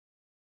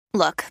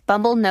Look,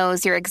 Bumble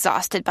knows you're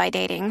exhausted by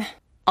dating.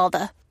 All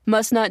the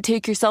must not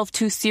take yourself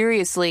too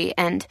seriously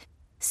and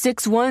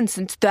 6'1"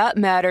 since that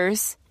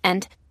matters.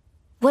 And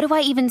what do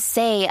I even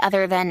say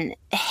other than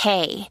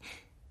hey?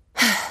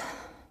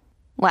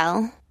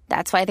 Well,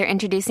 that's why they're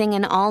introducing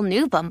an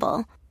all-new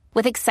Bumble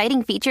with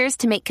exciting features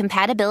to make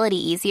compatibility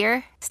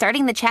easier,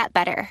 starting the chat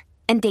better,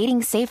 and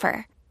dating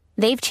safer.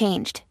 They've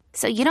changed,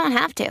 so you don't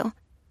have to.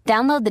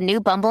 Download the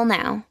new Bumble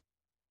now.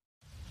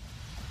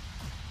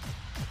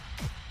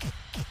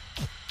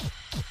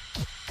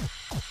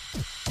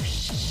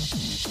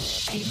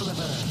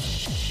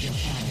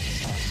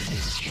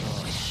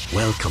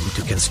 Welcome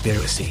to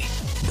Conspiracy,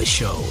 the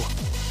show,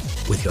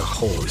 with your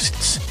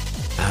hosts,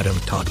 Adam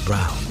Todd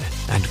Brown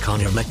and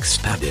Connor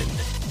McSpadden.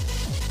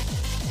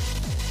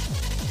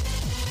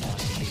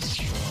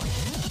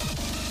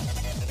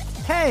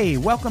 Hey,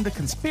 welcome to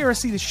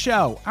Conspiracy, the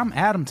show. I'm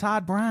Adam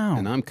Todd Brown.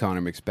 And I'm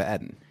Connor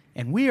McSpadden.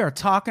 And we are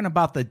talking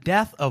about the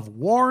death of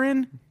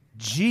Warren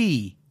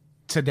G.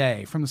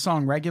 today from the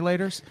song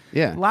Regulators.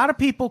 Yeah. A lot of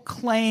people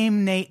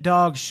claim Nate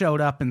Dogg showed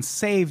up and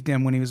saved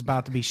him when he was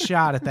about to be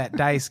shot at that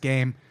dice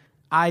game.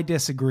 I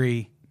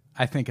disagree.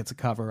 I think it's a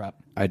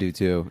cover-up. I do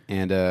too.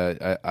 And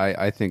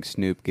I think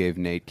Snoop gave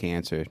Nate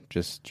cancer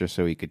just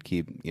so he could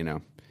keep,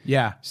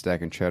 Yeah.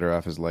 stacking cheddar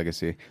off his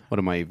legacy. What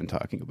am I even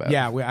talking about?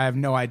 Yeah, I have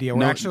no idea.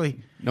 We're actually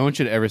no one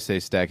should ever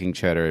say stacking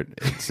cheddar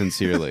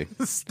sincerely.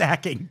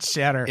 stacking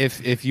cheddar.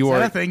 If you Is are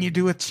that a thing you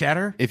do with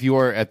cheddar? If you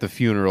are at the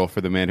funeral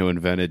for the man who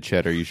invented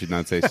cheddar, you should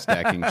not say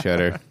stacking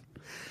cheddar.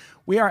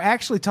 We are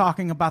actually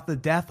talking about the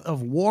death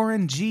of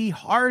Warren G.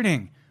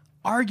 Harding,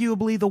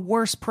 arguably the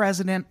worst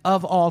president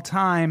of all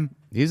time.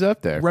 He's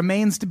up there.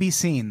 Remains to be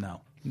seen,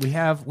 though. We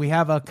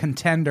have a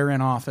contender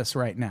in office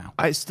right now.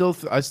 I still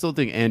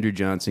think Andrew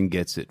Johnson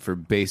gets it for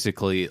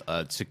basically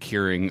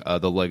securing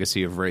the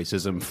legacy of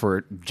racism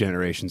for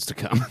generations to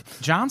come.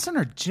 Johnson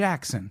or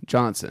Jackson?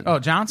 Johnson. Oh,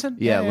 Johnson?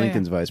 Yeah,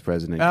 Lincoln's vice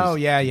president. Oh,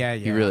 yeah.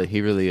 He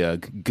really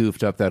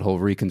goofed up that whole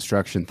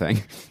Reconstruction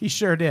thing. He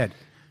sure did.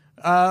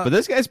 But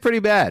this guy's pretty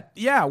bad.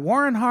 Yeah,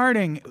 Warren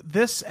Harding.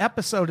 This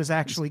episode is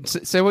actually...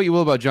 Say what you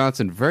will about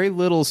Johnson. Very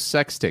little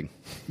sexting.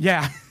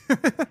 Yeah.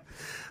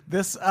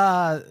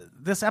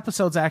 This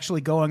episode's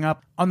actually going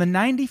up on the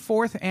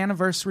 94th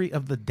anniversary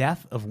of the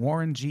death of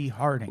Warren G.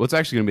 Harding. Well, it's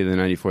actually going to be the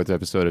 94th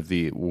episode of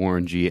the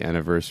Warren G.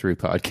 Anniversary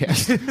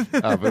podcast,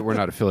 but we're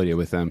not affiliated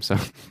with them.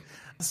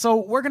 So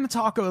we're going to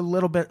talk a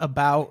little bit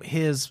about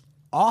his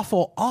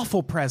awful,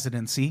 awful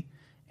presidency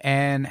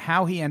and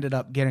how he ended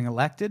up getting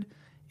elected,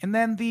 and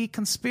then the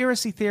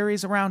conspiracy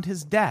theories around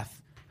his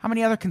death. How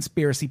many other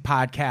conspiracy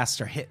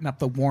podcasts are hitting up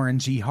the Warren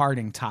G.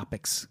 Harding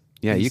topics?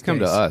 Yeah, you come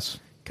days? to us.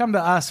 Come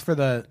to us for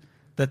the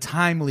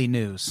timely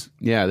news.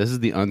 Yeah, this is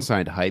the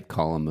unsigned hype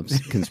column of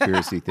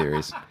conspiracy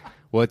theories.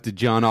 What, did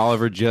John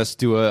Oliver just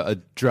do a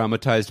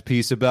dramatized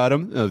piece about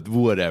him?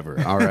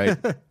 Whatever, all right.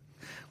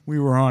 We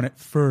were on it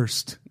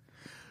first.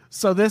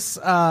 So this,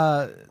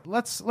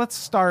 let's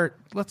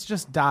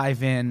just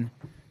dive in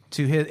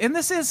to his, and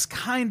this is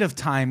kind of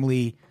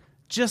timely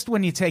just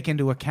when you take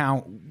into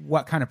account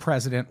what kind of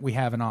president we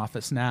have in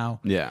office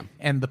now. Yeah.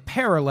 And the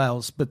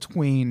parallels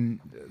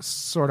between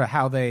sort of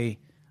how they...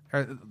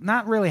 or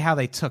not really how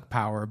they took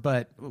power,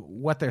 but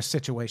what their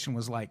situation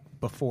was like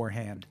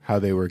beforehand. How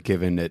they were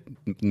given it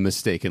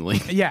mistakenly.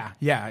 Yeah,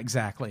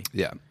 exactly.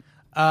 Yeah.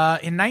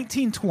 In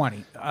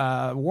 1920,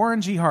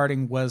 Warren G.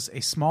 Harding was a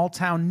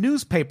small-town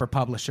newspaper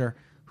publisher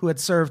who had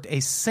served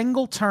a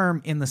single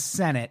term in the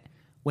Senate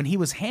when he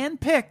was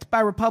handpicked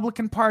by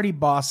Republican Party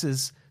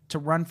bosses to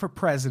run for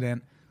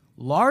president,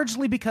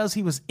 largely because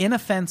he was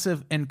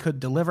inoffensive and could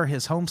deliver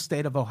his home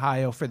state of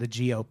Ohio for the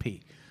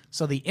GOP.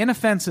 So the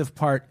inoffensive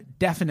part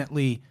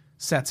definitely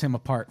sets him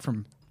apart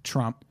from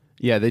Trump.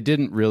 Yeah, they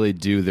didn't really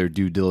do their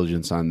due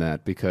diligence on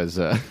that because...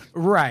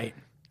 right.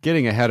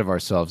 Getting ahead of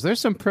ourselves,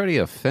 there's some pretty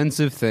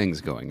offensive things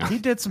going on. He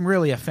did some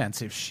really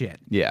offensive shit.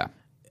 Yeah.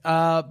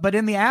 But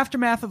in the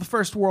aftermath of the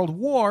First World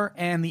War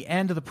and the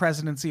end of the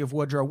presidency of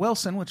Woodrow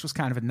Wilson, which was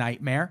kind of a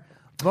nightmare,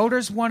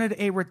 voters wanted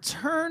a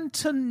return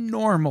to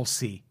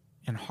normalcy,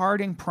 and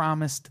Harding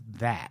promised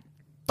that.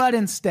 But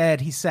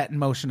instead, he set in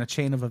motion a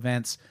chain of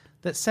events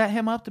that set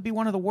him up to be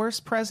one of the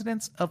worst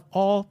presidents of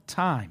all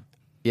time.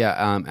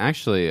 Yeah,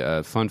 actually,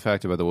 a fun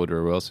fact about the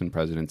Woodrow Wilson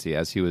presidency,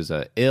 as he was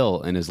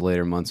ill in his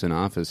later months in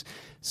office,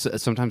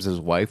 sometimes his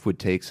wife would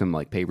take some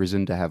papers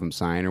in to have him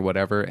sign or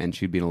whatever, and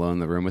she'd be alone in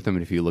the room with him,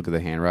 and if you look at the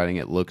handwriting,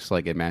 it looks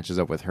like it matches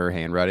up with her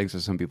handwriting, so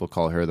some people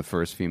call her the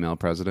first female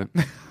president.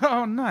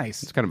 Oh,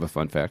 nice. It's kind of a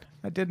fun fact.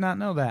 I did not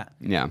know that.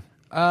 Yeah.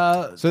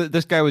 So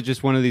this guy was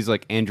just one of these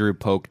Andrew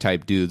Polk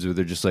type dudes where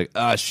they're just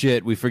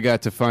shit, we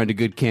forgot to find a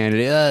good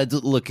candidate.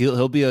 Look,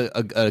 he'll be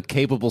a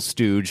capable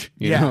stooge.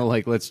 You know,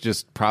 let's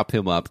just prop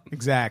him up.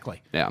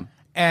 Exactly. Yeah.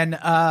 And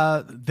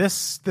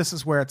this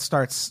is where it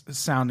starts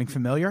sounding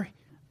familiar.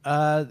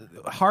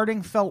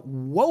 Harding felt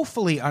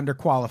woefully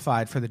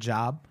underqualified for the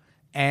job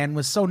and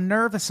was so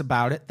nervous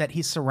about it that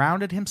he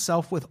surrounded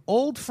himself with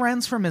old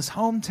friends from his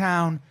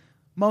hometown.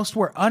 Most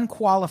were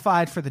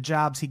unqualified for the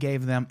jobs he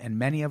gave them, and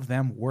many of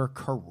them were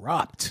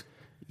corrupt.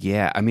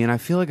 Yeah, I mean, I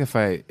feel like if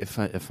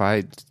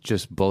I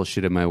just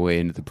bullshitted my way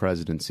into the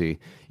presidency,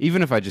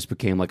 even if I just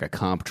became like a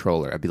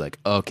comptroller, I'd be like,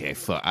 okay,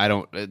 fuck, I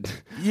don't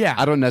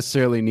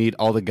necessarily need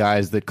all the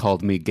guys that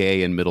called me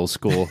gay in middle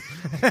school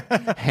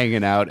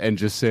hanging out and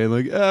just saying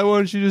like, why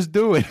don't you just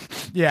do it?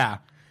 Yeah.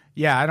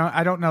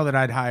 I don't know that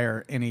I'd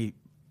hire any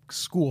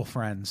school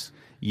friends.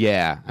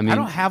 Yeah, I mean, I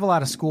don't have a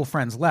lot of school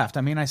friends left.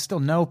 I mean, I still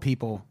know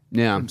people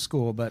from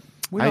school, but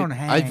we don't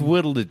hang. I've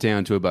whittled it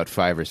down to about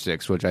 5 or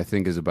 6, which I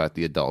think is about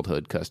the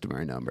adulthood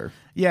customary number.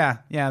 Yeah,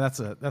 that's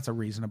a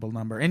reasonable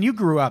number. And you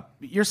grew up.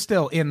 You're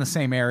still in the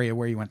same area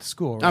where you went to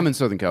school, right? I'm in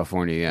Southern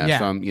California, yeah.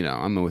 So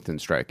I'm within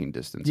striking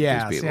distance.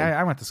 Yeah, of these see, people.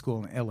 I went to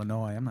school in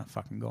Illinois. I'm not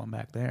fucking going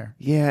back there.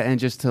 Yeah, and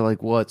just to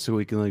like what, so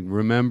we can like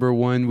remember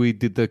when we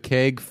did the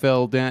keg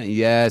fell down.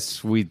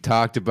 Yes, we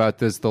talked about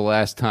this the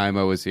last time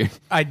I was here.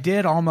 I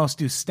did almost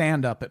do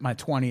stand up at my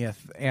 20th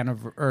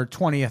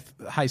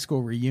 20th high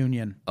school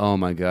reunion. Oh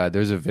my god,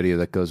 there's a video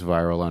that goes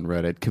viral on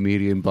Reddit.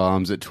 Comedian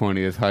bombs at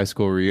 20th high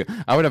school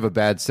reunion. I would have a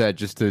bad set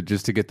just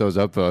to get those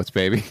upvotes,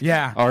 baby.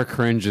 Yeah, our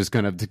cringe is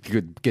gonna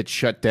get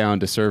shut down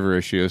to server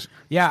issues.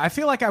 Yeah, I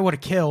feel like I would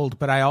have killed,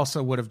 but I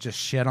also would have just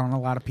shit on a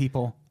lot of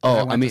people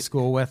I went to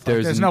school with.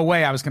 Like, there's no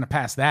way I was going to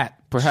pass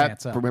that.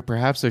 Perhaps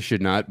I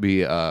should not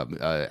be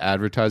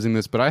advertising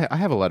this, but I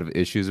have a lot of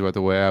issues about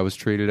the way I was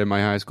treated in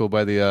my high school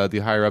by the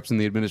higher ups in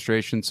the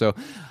administration. So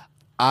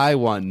I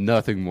want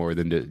nothing more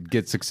than to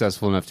get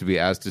successful enough to be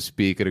asked to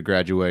speak at a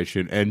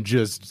graduation and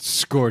just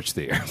scorch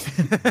the earth.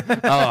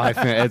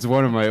 It's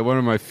one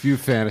of my few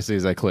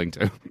fantasies I cling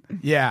to.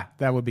 Yeah,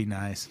 that would be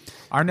nice.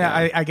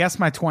 I guess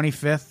my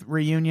 25th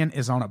reunion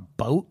is on a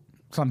boat,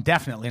 so I'm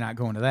definitely not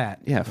going to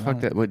that. Yeah, fuck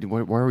that.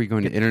 Why are we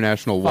going to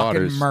international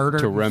waters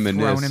to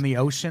reminisce? Thrown in the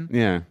ocean?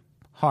 Yeah.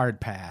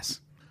 Hard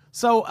pass.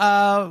 So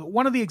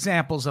one of the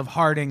examples of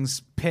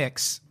Harding's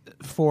picks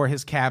for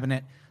his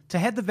cabinet, to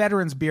head the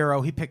Veterans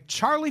Bureau, he picked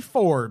Charlie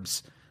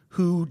Forbes,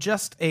 who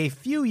just a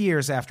few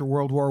years after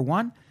World War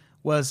I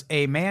was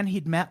a man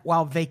he'd met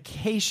while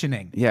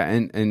vacationing. Yeah,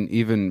 and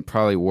even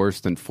probably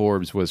worse than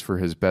Forbes was for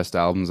his best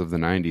albums of the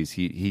 90s.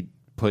 He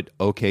put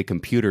OK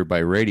Computer by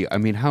Radio. I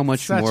mean, how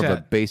much more of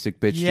a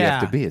basic bitch do you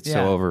have to be? It's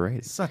so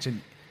overrated.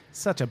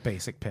 Such a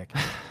basic pick.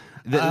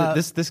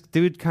 This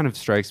dude kind of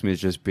strikes me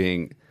as just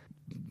being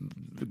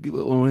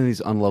one of these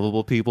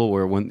unlovable people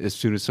where as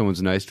soon as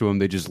someone's nice to him,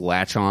 they just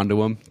latch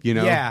onto him, you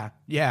know?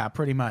 Yeah,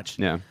 pretty much.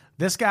 Yeah.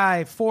 This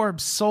guy,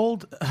 Forbes,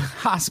 sold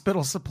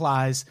hospital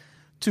supplies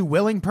to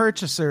willing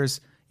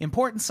purchasers.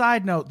 Important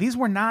side note, these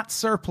were not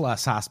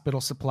surplus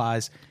hospital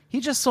supplies. He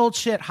just sold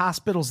shit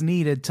hospitals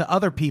needed to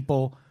other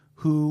people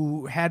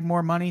who had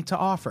more money to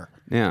offer.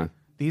 Yeah.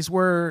 These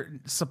were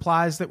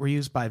supplies that were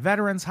used by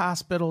veterans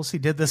hospitals. He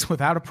did this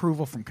without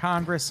approval from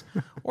Congress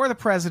or the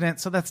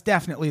president, so that's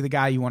definitely the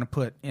guy you want to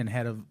put in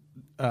head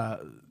of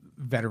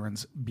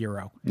Veterans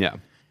Bureau. Yeah.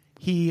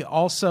 He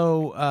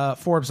also,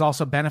 Forbes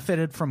also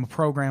benefited from a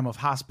program of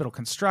hospital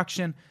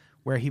construction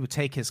where he would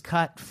take his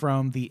cut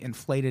from the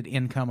inflated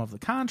income of the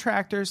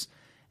contractors.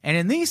 And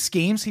in these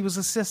schemes, he was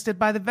assisted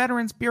by the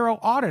Veterans Bureau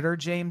auditor,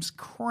 James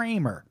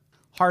Kramer.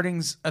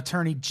 Harding's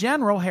Attorney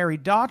General, Harry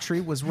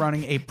Daughtry, was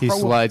running a... He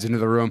slides into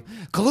the room.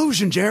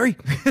 Collusion, Jerry!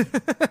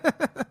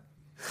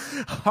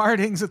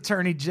 Harding's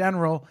Attorney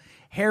General,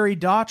 Harry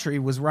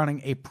Daughtry, was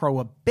running a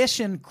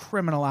prohibition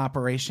criminal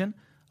operation,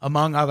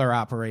 among other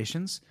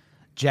operations.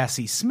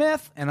 Jesse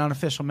Smith, an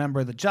unofficial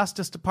member of the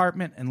Justice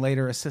Department and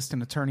later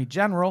Assistant Attorney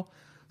General,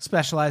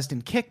 specialized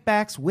in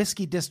kickbacks,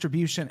 whiskey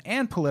distribution,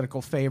 and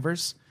political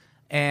favors.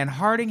 And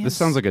Harding... This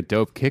sounds like a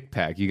dope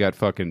kickback. You got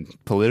fucking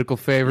political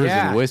favors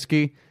and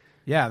whiskey.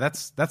 Yeah,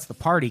 that's the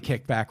party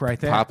kickback right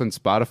there. Popping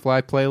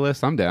Spotify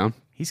playlist. I'm down.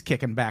 He's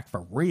kicking back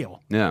for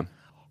real. Yeah.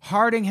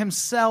 Harding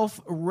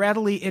himself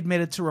readily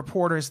admitted to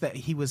reporters that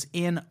he was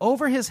in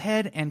over his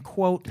head and,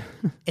 quote,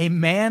 a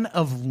man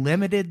of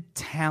limited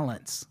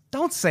talents.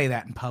 Don't say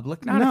that in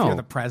public. Not if you're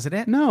the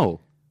president.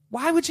 No.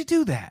 Why would you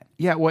do that?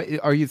 Yeah, what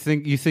are you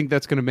think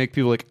that's going to make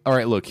people like, all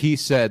right, look, he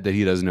said that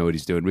he doesn't know what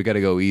he's doing. We got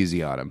to go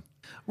easy on him.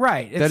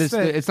 Right.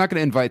 It's not going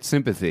to invite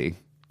sympathy.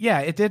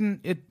 Yeah,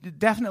 it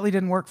definitely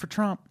didn't work for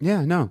Trump.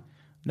 Yeah, no.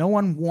 No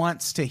one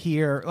wants to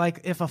hear,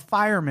 like, if a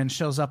fireman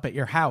shows up at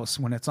your house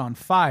when it's on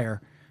fire,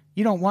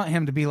 you don't want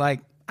him to be like,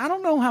 I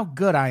don't know how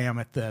good I am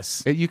at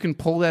this. You can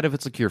pull that if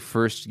it's like your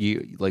first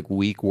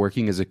week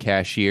working as a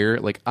cashier.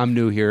 Like, I'm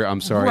new here.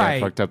 I'm sorry I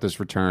fucked up this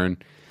return.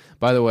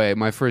 By the way,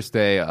 my first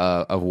day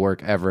of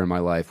work ever in my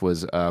life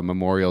was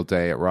Memorial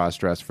Day at Ross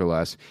Dress for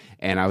Less,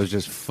 and I was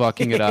just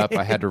fucking it up.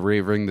 I had to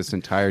re-ring this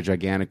entire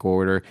gigantic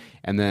order,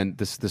 and then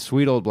the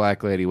sweet old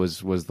black lady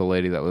was the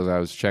lady I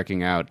was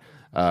checking out.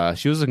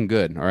 She was looking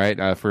good, all right,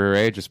 for her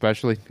age,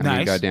 especially. I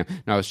mean, goddamn.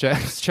 No, I was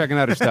checking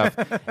out her stuff,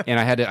 and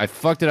I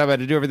fucked it up. I had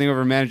to do everything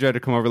over. Manager had to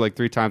come over like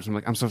 3 times. I'm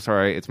like, I'm so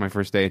sorry, it's my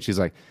first day, and she's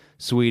like,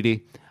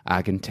 sweetie,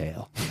 I can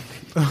tell.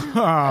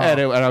 And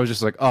I was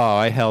just like, oh,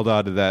 I held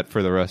on to that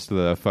for the rest of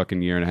the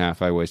fucking year and a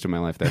half I wasted my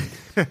life there.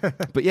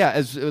 But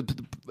yeah,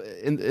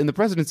 in the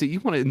presidency, you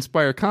want to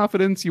inspire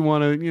confidence. You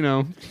want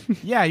to,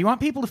 Yeah, you want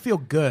people to feel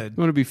good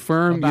you want to be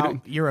firm.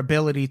 about your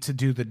ability to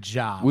do the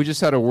job. We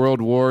just had a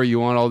world war. You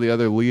want all the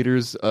other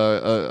leaders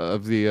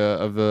of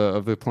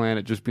the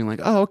planet just being like,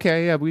 oh,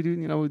 okay, yeah, we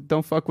do.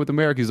 Don't fuck with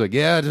America. He's like,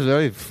 yeah,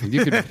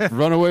 you could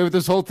run away with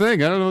this whole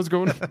thing. I don't know what's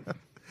going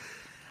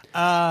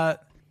on.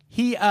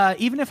 He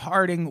even if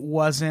Harding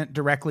wasn't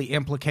directly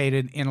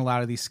implicated in a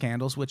lot of these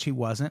scandals, which he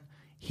wasn't,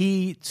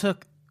 he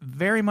took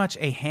very much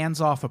a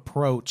hands-off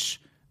approach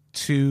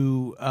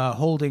to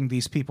holding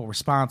these people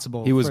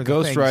responsible. He was for the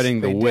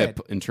ghostwriting the things they whip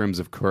did. in terms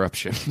of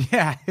corruption,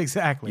 Yeah,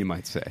 exactly. you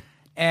might say.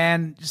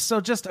 And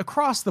so just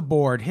across the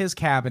board, his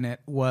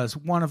cabinet was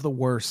one of the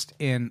worst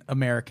in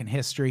American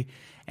history.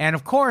 And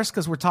of course,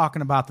 because we're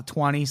talking about the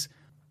 20s,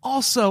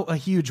 also a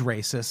huge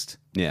racist.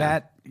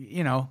 Yeah.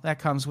 That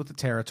comes with the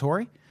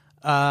territory.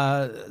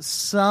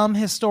 Some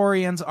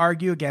historians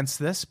argue against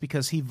this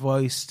because he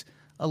voiced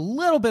a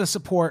little bit of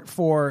support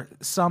for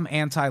some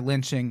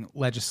anti-lynching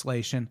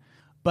legislation,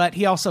 but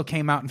he also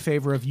came out in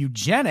favor of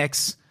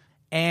eugenics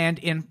and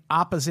in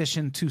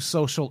opposition to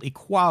social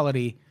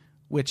equality,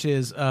 which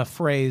is a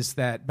phrase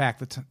that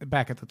back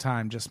at the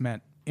time just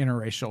meant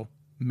interracial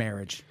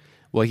marriage.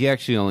 Well, he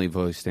actually only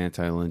voiced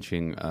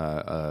anti-lynching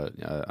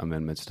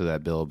amendments to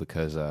that bill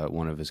because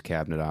one of his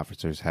cabinet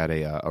officers had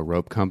a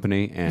rope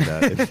company, and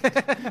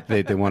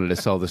they wanted to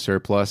sell the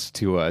surplus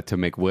to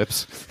make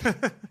whips.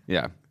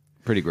 Yeah,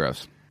 pretty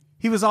gross.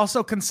 He was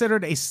also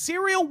considered a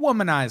serial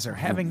womanizer,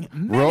 having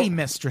many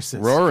mistresses.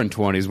 Roaring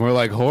 20s, more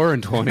like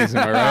whoring 20s. Am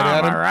I right,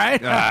 Adam? All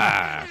right.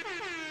 Ah.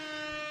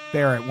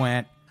 There it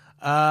went.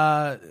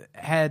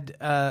 Had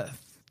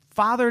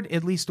fathered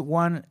at least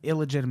one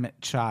illegitimate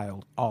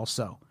child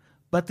also.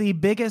 But the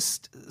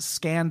biggest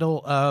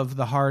scandal of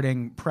the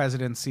Harding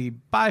presidency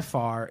by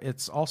far,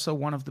 it's also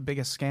one of the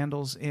biggest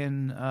scandals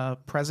in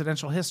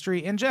presidential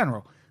history in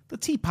general, the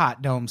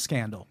Teapot Dome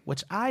scandal,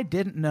 which I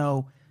didn't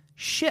know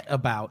shit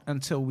about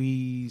until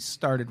we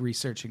started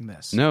researching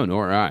this. No,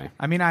 nor I.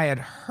 I mean, I had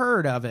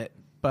heard of it,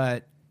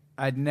 but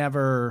I'd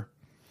never...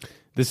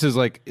 This is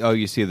like,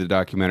 you see the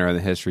documentary on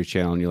the History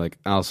Channel, and you're like,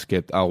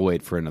 I'll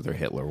wait for another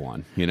Hitler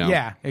one,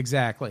 Yeah,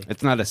 exactly.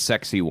 It's not a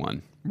sexy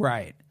one.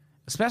 Right.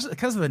 Especially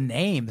because of the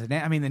name.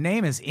 I mean, the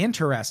name is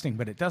interesting,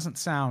 but it doesn't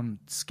sound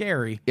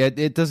scary.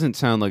 It doesn't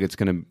sound like it's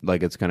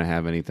gonna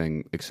have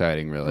anything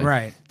exciting, really.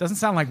 Right. Doesn't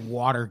sound like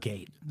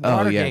Watergate.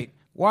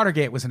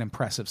 Watergate was an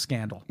impressive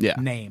scandal. Yeah.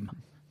 Name.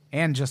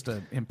 And just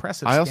an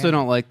impressive I also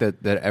scandal. don't like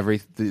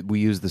that we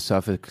use the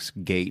suffix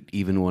 "gate"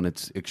 even when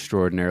it's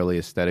extraordinarily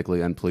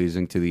aesthetically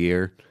unpleasing to the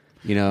ear.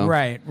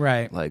 Right.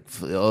 Like,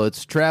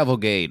 it's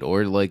Travelgate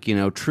or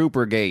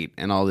Troopergate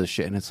and all this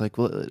shit. And it's like,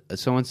 well,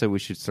 someone said we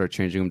should start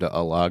changing them to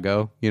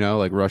Alago,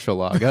 like Russia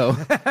Lago.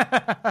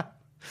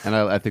 And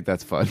I think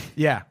that's fun.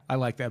 Yeah, I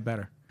like that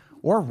better.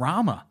 Or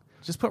Rama.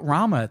 Just put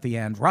Rama at the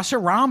end. Russia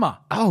Rama.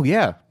 Oh,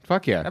 yeah.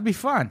 Fuck yeah. That'd be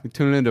fun.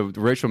 Tuning into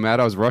Rachel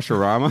Maddow's Russia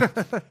Rama.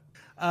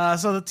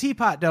 So the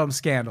Teapot Dome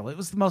scandal, it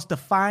was the most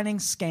defining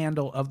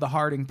scandal of the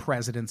Harding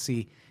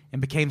presidency and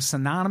became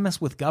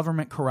synonymous with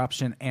government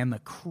corruption and the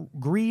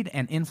greed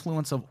and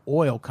influence of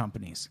oil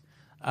companies.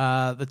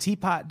 The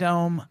Teapot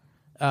Dome,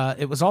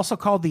 it was also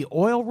called the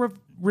Oil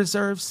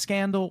Reserve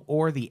Scandal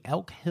or the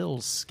Elk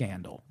Hills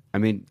Scandal. I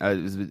mean,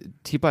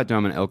 Teapot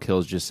Dome and Elk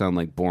Hills just sound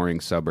like boring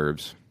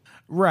suburbs.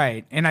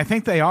 Right, and I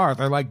think they are.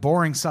 They're like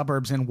boring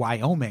suburbs in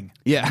Wyoming,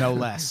 no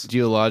less.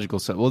 Geological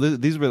stuff. Well,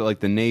 these were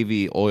like the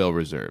Navy oil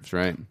reserves,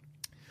 right?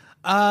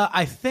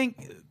 I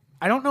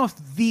don't know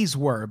if these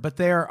were, but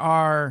there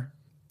are...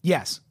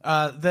 Yes,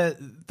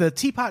 the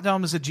Teapot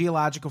Dome is a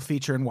geological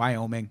feature in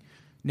Wyoming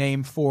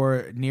named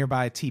for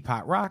nearby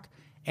Teapot Rock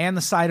and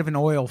the site of an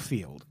oil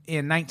field.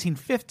 In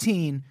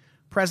 1915,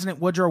 President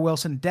Woodrow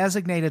Wilson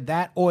designated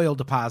that oil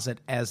deposit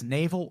as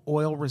Naval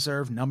Oil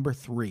Reserve Number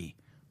 3.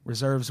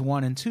 Reserves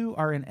 1 and 2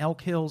 are in Elk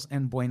Hills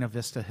and Buena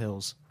Vista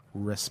Hills,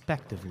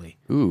 respectively.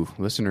 Ooh,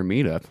 listener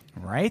meetup.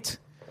 Right?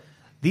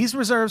 These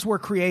reserves were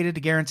created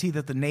to guarantee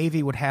that the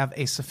Navy would have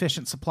a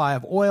sufficient supply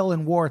of oil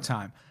in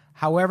wartime.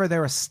 However,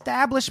 their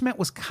establishment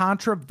was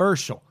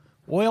controversial.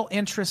 Oil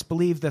interests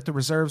believed that the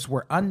reserves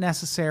were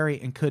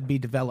unnecessary and could be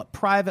developed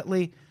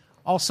privately.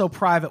 Also,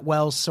 private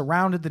wells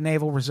surrounded the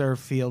Naval Reserve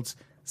fields,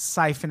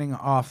 siphoning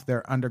off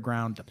their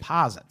underground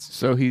deposits.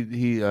 So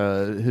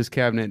his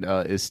cabinet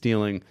is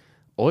stealing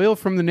oil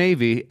from the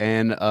Navy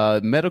and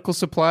medical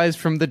supplies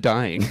from the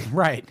dying.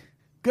 Right.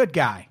 Good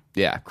guy.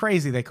 Yeah.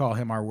 Crazy they call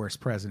him our worst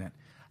president.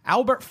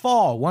 Albert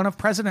Fall, one of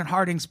President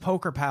Harding's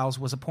poker pals,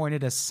 was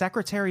appointed as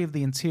Secretary of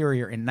the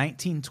Interior in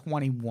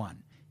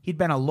 1921. He'd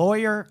been a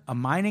lawyer, a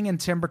mining and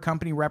timber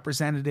company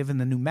representative in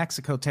the New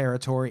Mexico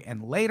Territory,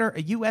 and later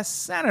a U.S.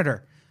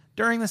 Senator.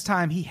 During this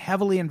time, he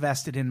heavily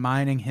invested in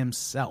mining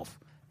himself.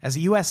 As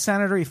a U.S.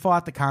 Senator, he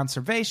fought the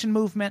conservation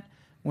movement.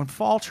 When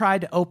Fall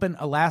tried to open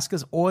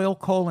Alaska's oil,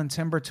 coal, and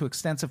timber to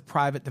extensive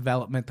private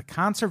development, the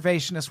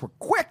conservationists were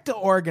quick to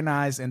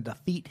organize and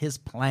defeat his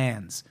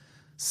plans.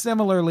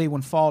 Similarly,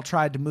 when Fall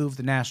tried to move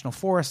the National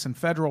Forests and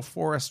Federal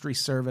Forestry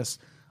Service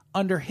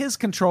under his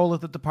control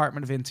at the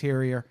Department of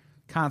Interior,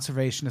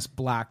 conservationists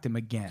blocked him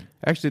again.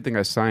 I actually think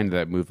I signed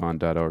that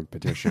MoveOn.org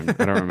petition.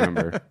 I don't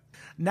remember.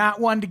 Not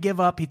one to give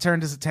up, he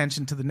turned his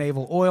attention to the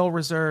naval oil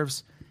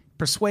reserves,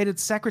 persuaded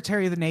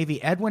Secretary of the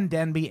Navy Edwin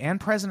Denby and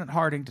President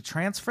Harding to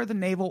transfer the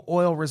naval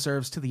oil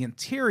reserves to the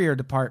Interior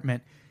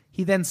Department.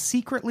 He then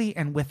secretly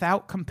and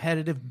without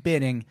competitive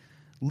bidding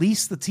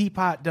leased the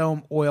Teapot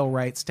Dome oil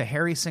rights to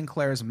Harry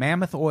Sinclair's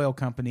Mammoth Oil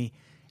Company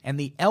and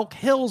the Elk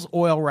Hills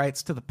oil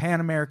rights to the Pan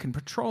American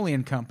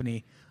Petroleum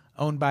Company,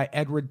 owned by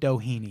Edward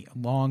Doheny, a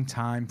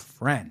longtime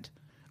friend.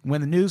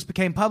 When the news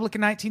became public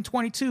in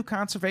 1922,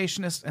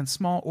 conservationists and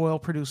small oil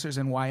producers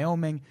in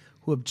Wyoming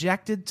who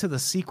objected to the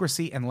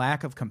secrecy and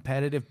lack of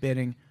competitive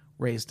bidding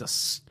raised a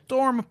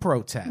storm of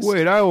protest.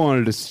 Wait, I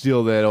wanted to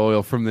steal that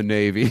oil from the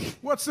Navy.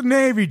 What's the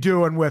Navy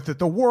doing with it?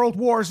 The World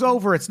War's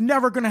over. It's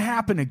never going to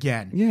happen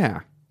again.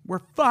 Yeah.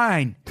 We're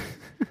fine.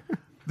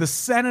 The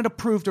Senate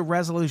approved a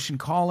resolution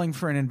calling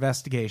for an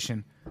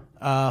investigation.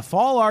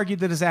 Fall argued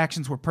that his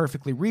actions were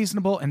perfectly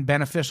reasonable and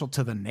beneficial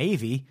to the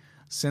Navy,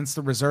 since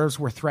the reserves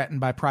were threatened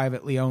by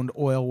privately owned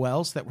oil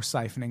wells that were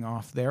siphoning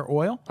off their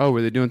oil. Oh,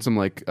 were they doing some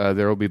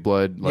There Will Be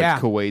Blood,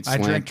 Kuwait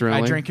slant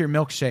drilling? I drink your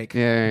milkshake.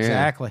 Yeah.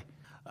 Exactly.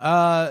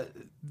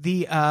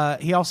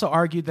 He also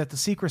argued that the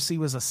secrecy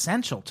was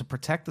essential to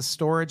protect the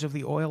storage of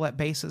the oil at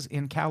bases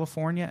in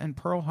California and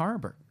Pearl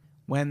Harbor.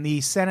 When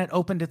the Senate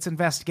opened its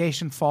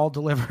investigation, Fall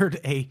delivered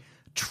a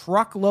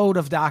truckload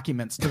of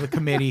documents to the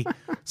committee,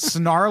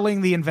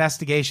 snarling the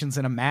investigations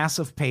in a mass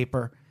of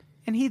paper,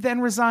 and he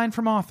then resigned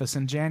from office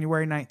in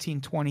January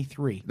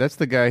 1923. That's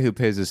the guy who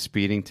pays a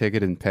speeding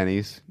ticket in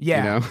pennies. Yeah,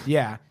 you know?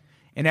 yeah.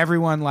 And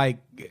everyone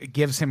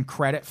gives him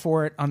credit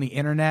for it on the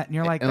internet, and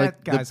you're like,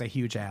 that guy's a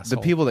huge asshole.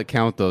 The people that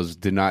count those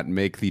did not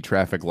make the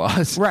traffic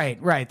laws. Right.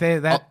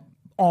 That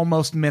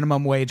almost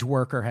minimum wage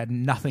worker had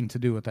nothing to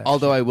do with that.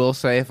 Although I will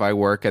say, if I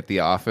work at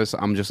the office,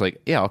 I'm just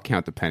like, yeah, I'll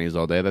count the pennies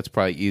all day. That's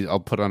probably easy. I'll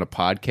put on a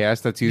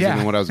podcast. That's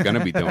usually what I was going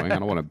to be doing. I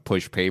don't want to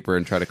push paper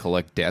and try to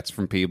collect debts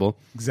from people.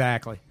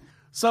 Exactly.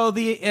 So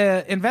the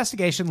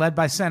investigation led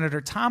by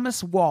Senator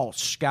Thomas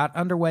Walsh got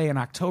underway in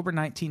October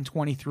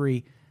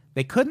 1923.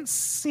 They couldn't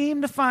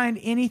seem to find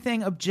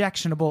anything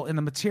objectionable in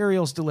the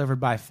materials delivered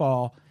by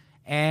Fall,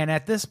 and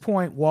at this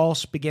point,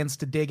 Walsh begins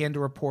to dig into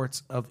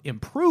reports of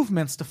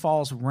improvements to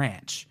Fall's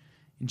ranch.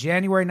 In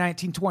January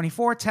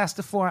 1924,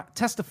 testifying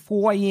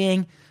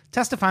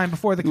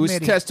before the committee. He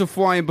was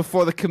testifying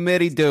before the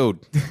committee, dude.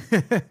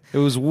 It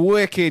was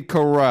wicked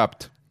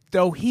corrupt.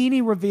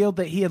 Doheny revealed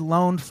that he had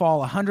loaned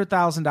Fall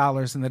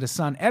 $100,000 and that his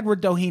son,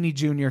 Edward Doheny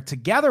Jr.,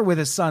 together with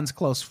his son's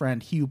close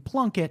friend, Hugh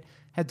Plunkett,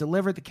 had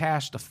delivered the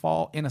cash to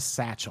Fall in a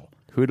satchel.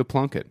 Who to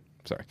Plunkett?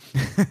 Sorry.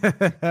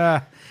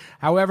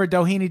 However,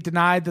 Doheny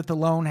denied that the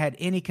loan had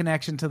any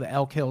connection to the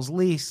Elk Hills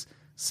lease.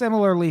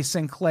 Similarly,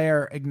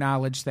 Sinclair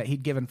acknowledged that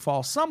he'd given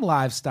Fall some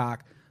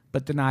livestock,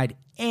 but denied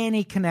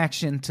any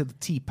connection to the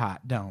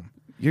Teapot Dome.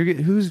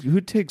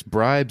 Who takes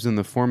bribes in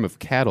the form of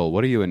cattle?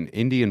 What are you, an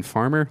Indian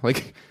farmer?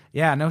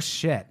 Yeah, no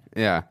shit.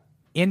 Yeah.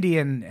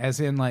 Indian as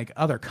in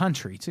other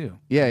country, too.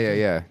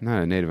 Yeah.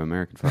 Not a Native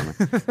American farmer.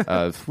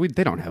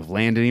 They don't have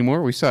land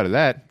anymore. We saw to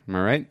that. Am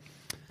I right?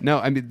 No,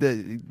 I mean,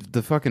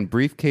 the fucking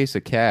briefcase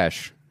of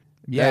cash.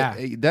 Yeah.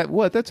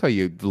 That's how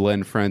you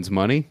lend friends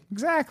money.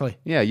 Exactly.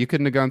 Yeah, you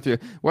couldn't have gone through.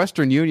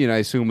 Western Union, I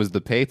assume, was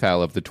the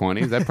PayPal of the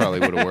 20s. That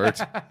probably would have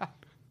worked.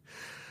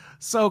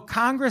 So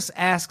Congress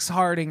asks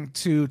Harding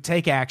to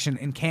take action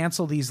and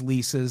cancel these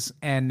leases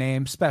and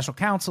name special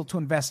counsel to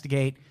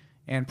investigate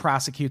and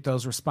prosecute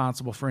those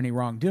responsible for any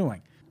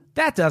wrongdoing.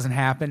 That doesn't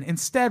happen.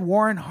 Instead,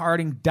 Warren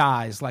Harding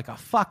dies like a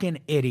fucking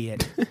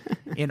idiot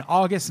in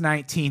August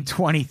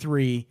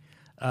 1923,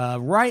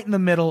 right in the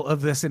middle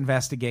of this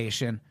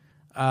investigation.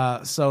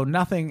 So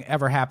nothing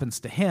ever happens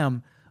to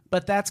him,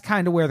 but that's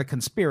kind of where the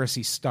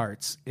conspiracy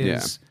starts,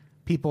 is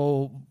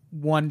people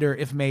wonder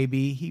if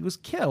maybe he was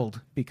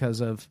killed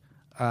because of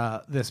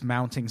this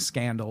mounting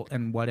scandal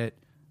and what it...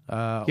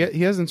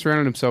 He hasn't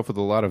surrounded himself with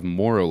a lot of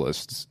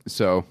moralists,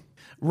 so...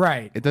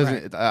 Right. It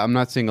doesn't. Right. I'm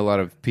not seeing a lot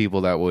of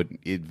people that would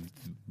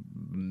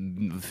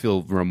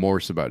feel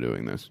remorse about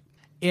doing this.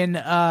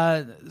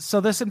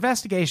 So this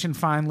investigation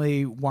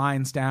finally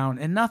winds down,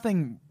 and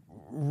nothing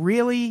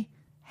really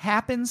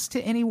happens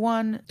to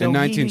anyone. In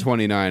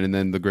 1929, and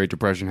then the Great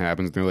Depression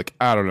happens, and they're like,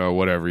 I don't know,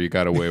 whatever, you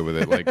got away with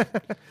it.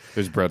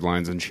 There's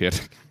breadlines and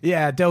shit.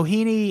 Yeah,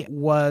 Doheny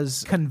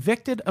was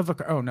convicted of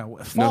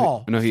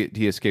Fall. No,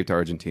 he escaped to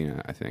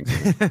Argentina, I think.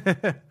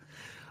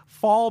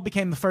 Fall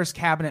became the first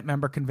cabinet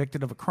member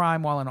convicted of a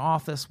crime while in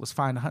office, was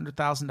fined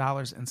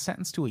 $100,000 and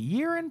sentenced to a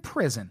year in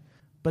prison.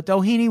 But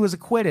Doheny was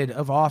acquitted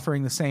of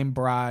offering the same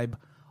bribe,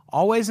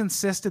 always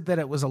insisted that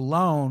it was a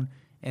loan,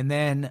 and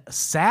then,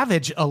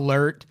 savage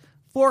alert,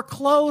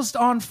 foreclosed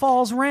on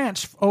Fall's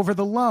ranch over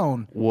the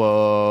loan.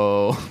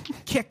 Whoa.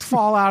 Kicked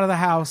Fall out of the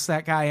house.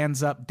 That guy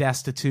ends up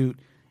destitute.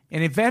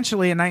 And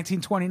eventually, in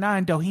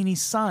 1929,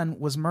 Doheny's son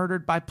was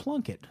murdered by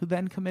Plunkett, who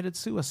then committed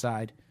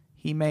suicide.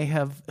 He may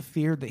have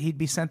feared that he'd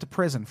be sent to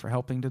prison for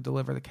helping to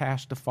deliver the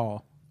cash to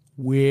Fall.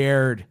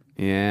 Weird.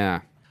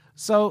 Yeah.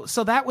 So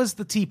that was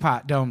the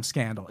Teapot Dome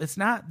scandal. It's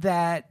not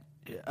that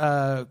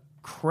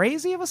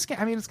crazy of a scam.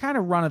 I mean, it's kind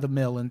of run of the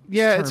mill.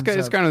 Yeah, it's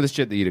kind of the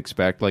shit that you'd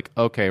expect. Like,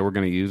 okay, we're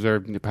going to use our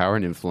power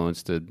and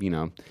influence to,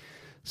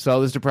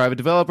 sell this to private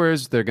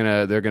developers. They're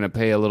gonna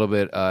pay a little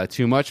bit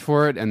too much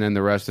for it, and then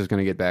the rest is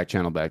going to get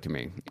channeled back to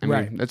me. I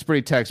mean, that's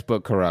pretty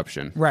textbook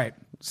corruption. Right.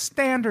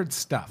 Standard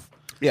stuff.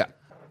 Yeah.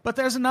 But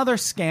there's another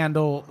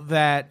scandal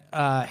that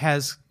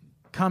has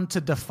come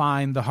to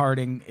define the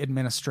Harding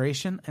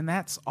administration, and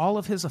that's all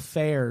of his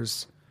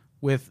affairs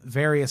with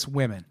various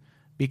women.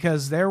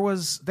 Because there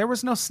was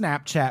no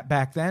Snapchat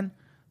back then,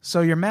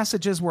 so your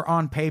messages were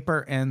on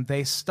paper, and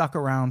they stuck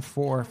around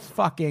for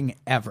fucking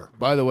ever.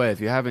 By the way,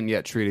 if you haven't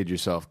yet treated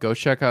yourself, go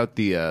check out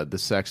the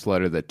sex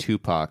letter that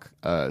Tupac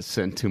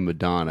sent to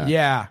Madonna.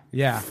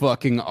 Yeah.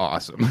 Fucking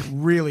awesome.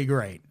 Really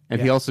great.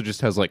 And he also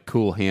just has like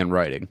cool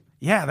handwriting.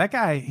 Yeah, that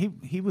guy,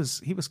 he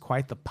was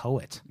quite the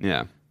poet.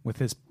 Yeah. With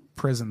his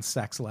prison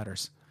sex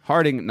letters.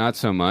 Harding, not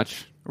so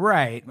much.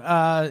 Right.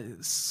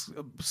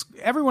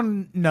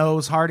 Everyone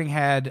knows Harding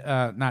had,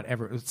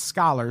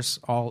 scholars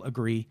all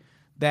agree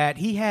that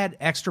he had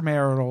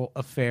extramarital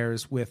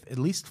affairs with at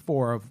least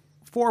four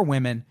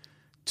women,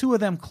 two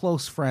of them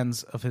close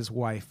friends of his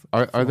wife.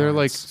 Are there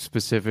like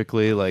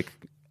specifically like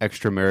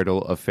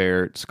extramarital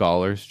affair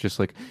scholars? Just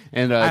like,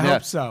 and I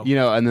hope so.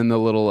 And then the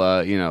little,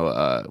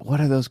 what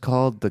are those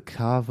called? The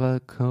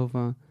kava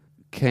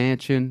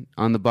canyon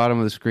on the bottom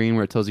of the screen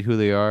where it tells you who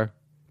they are.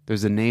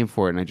 There's a name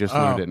for it, and I just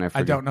learned it, and I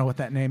forgot. I don't know what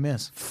that name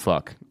is.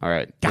 Fuck. All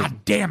right.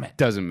 God damn it.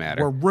 Doesn't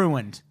matter. We're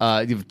ruined.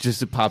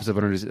 It pops up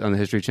on the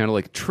History Channel,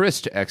 like,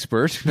 Trist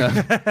expert.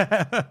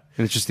 And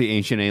it's just the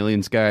Ancient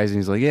Aliens guys, and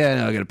he's like, yeah,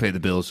 no, I got to pay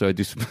the bills, so I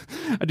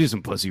do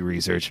some pussy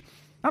research.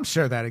 I'm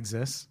sure that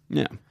exists.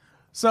 Yeah.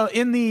 So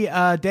in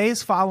the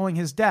days following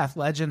his death,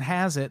 legend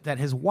has it that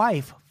his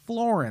wife,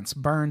 Florence,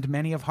 burned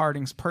many of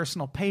Harding's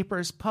personal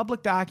papers,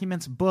 public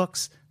documents,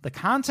 books, the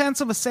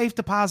contents of a safe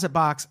deposit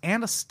box,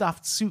 and a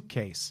stuffed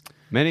suitcase.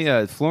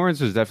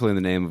 Florence was definitely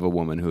the name of a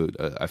woman who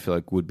I feel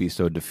like would be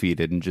so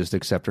defeated and just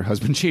accept her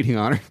husband cheating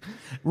on her.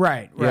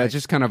 Right. Yeah, it's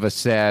just kind of a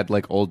sad,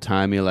 like,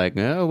 old-timey, like,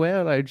 oh,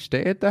 well, I'd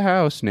stay at the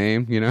house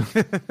name,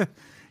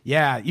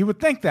 Yeah, you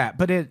would think that,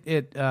 but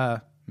it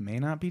may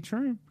not be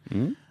true.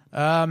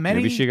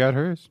 Maybe she got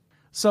hers.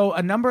 So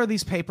a number of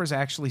these papers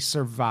actually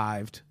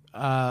survived,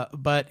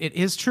 but it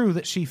is true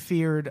that she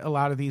feared a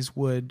lot of these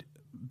would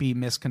be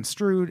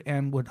misconstrued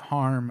and would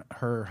harm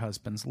her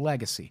husband's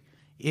legacy.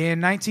 In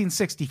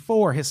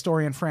 1964,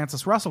 historian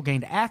Francis Russell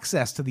gained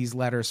access to these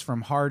letters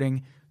from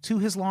Harding to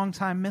his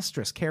longtime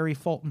mistress, Carrie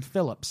Fulton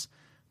Phillips.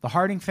 The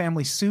Harding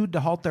family sued to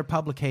halt their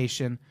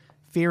publication,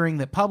 fearing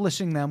that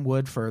publishing them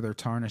would further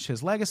tarnish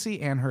his legacy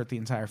and hurt the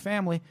entire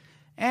family.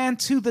 And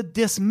to the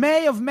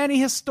dismay of many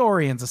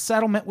historians, a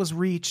settlement was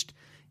reached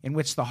in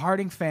which the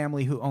Harding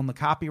family, who owned the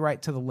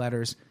copyright to the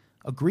letters,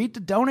 agreed to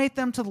donate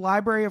them to the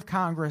Library of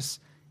Congress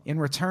in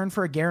return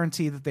for a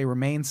guarantee that they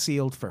remain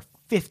sealed for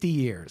 50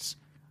 years.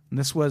 And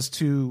this was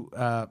to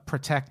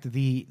protect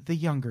the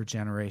younger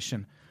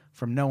generation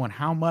from knowing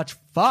how much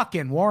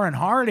fucking Warren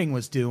Harding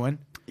was doing.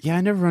 Yeah,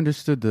 I never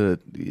understood won't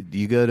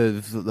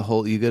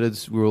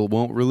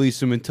release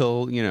them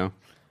until,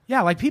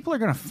 Yeah, like people are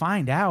going to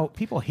find out.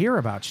 People hear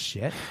about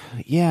shit.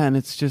 Yeah, and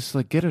it's just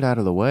like, get it out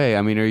of the way.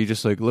 I mean, are you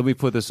just like, let me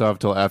put this off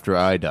till after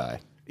I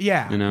die?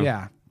 Yeah,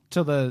 yeah.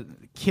 Till the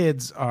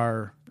kids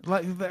are...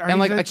 I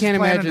can't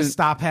imagine to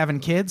stop having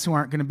kids who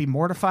aren't going to be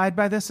mortified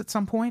by this at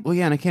some point. Well,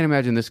 yeah, and I can't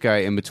imagine this guy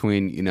in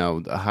between,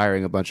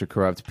 hiring a bunch of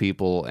corrupt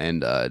people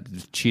and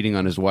cheating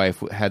on his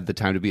wife had the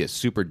time to be a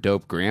super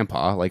dope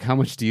grandpa. Like, how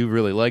much do you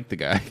really like the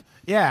guy?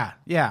 Yeah,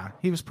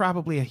 he was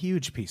probably a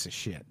huge piece of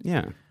shit.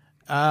 Yeah.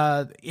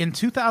 In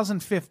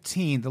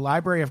 2015, the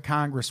Library of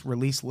Congress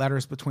released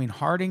letters between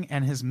Harding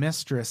and his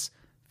mistress,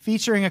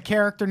 featuring a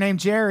character named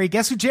Jerry.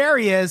 Guess who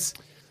Jerry is?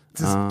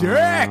 It's his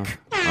dick.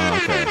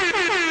 Oh, okay.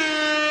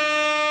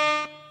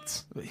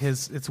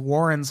 It's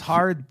Warren's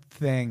hard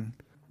thing.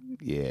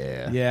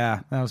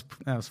 Yeah, that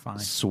was fine.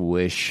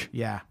 Swish.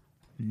 Yeah,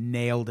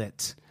 nailed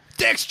it.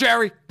 Dicks,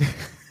 Jerry.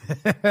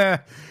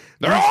 They're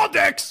all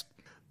dicks.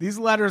 These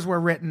letters were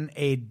written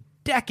a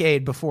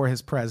decade before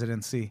his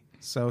presidency,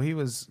 so he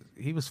was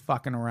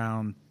fucking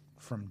around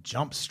from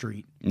Jump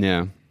Street.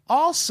 Yeah.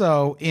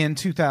 Also, in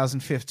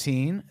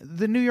 2015,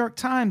 the New York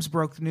Times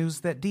broke the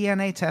news that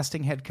DNA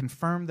testing had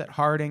confirmed that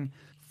Harding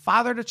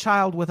fathered a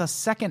child with a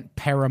second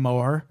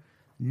paramour,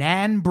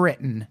 Nan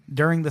Britton,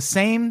 during the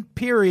same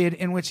period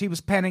in which he was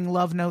penning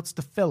love notes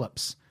to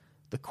Phillips.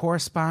 The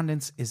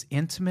correspondence is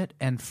intimate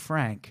and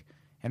frank,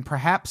 and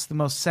perhaps the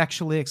most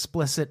sexually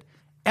explicit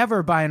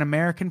ever by an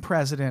American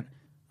president,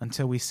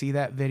 until we see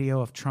that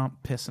video of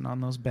Trump pissing on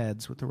those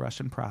beds with the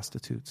Russian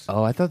prostitutes.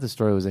 Oh, I thought the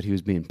story was that he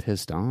was being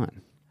pissed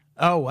on.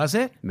 Oh, was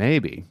it?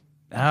 Maybe.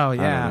 Oh,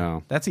 yeah. I don't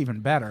know. That's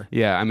even better.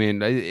 Yeah, I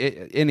mean,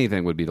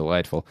 anything would be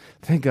delightful.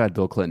 Thank God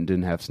Bill Clinton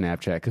didn't have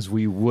Snapchat, because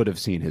we would have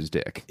seen his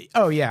dick.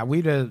 Oh, yeah.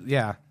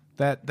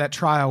 That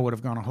trial would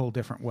have gone a whole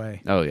different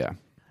way. Oh, yeah.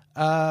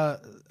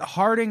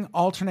 Harding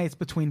alternates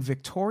between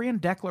Victorian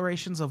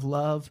declarations of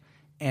love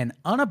and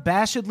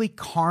unabashedly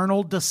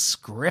carnal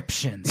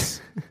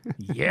descriptions.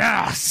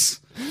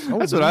 Yes!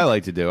 That's what I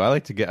like to do. I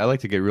like to get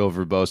real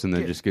verbose and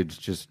then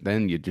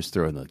then you just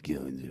throw in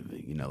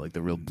the like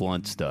the real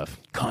blunt stuff.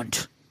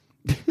 Cunt.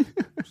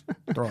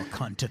 Throw a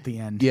cunt at the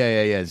end.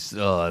 Yeah.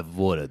 Oh,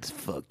 what a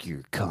fuck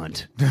your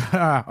cunt.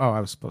 I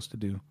was supposed to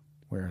do.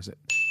 Where is it?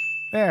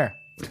 There.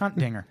 Cunt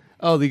dinger.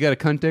 Oh, you got a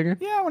cunt dinger?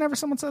 Yeah, whenever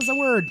someone says a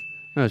word.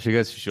 Oh,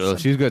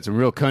 she's got some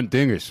real cunt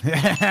dingers.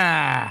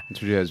 Yeah.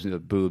 She has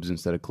boobs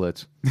instead of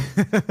clits.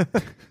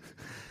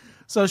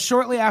 So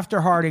shortly after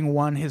Harding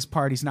won his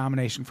party's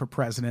nomination for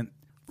president,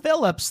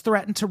 Phillips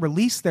threatened to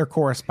release their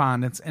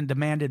correspondence and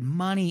demanded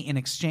money in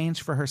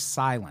exchange for her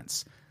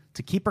silence.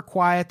 To keep her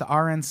quiet, the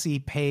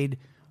RNC paid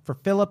for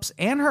Phillips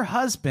and her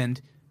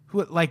husband,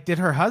 who, did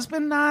her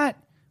husband not,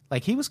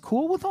 he was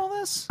cool with all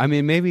this? I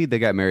mean, maybe they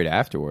got married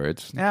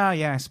afterwards. Oh,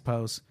 yeah, I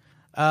suppose.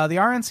 The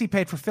RNC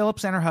paid for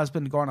Phillips and her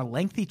husband to go on a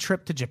lengthy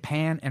trip to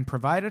Japan and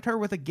provided her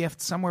with a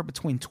gift somewhere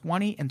between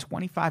 $20,000 and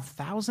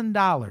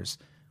 $25,000,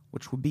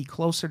 which would be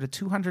closer to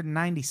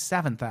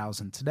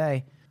 $297,000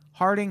 today.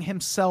 Harding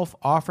himself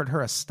offered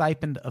her a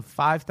stipend of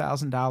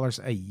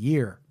 $5,000 a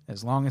year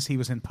as long as he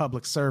was in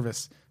public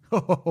service.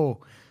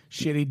 Oh,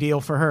 shitty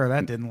deal for her.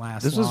 That didn't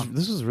last long.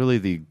 This was really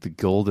the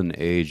golden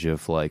age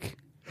of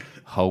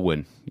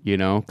hoeing,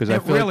 because I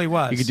feel really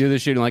was. You could do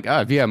this shit and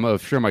I'm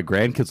sure my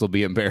grandkids will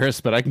be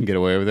embarrassed, but I can get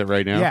away with it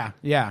right now.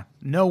 Yeah.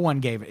 No one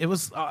gave it. It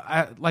was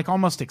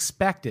almost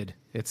expected,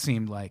 it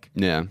seemed like.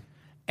 Yeah.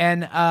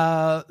 And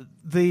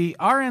the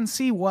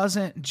RNC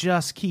wasn't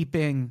just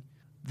keeping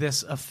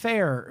this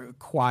affair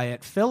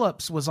quiet.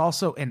 Phillips was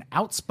also an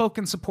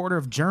outspoken supporter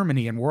of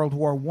Germany in World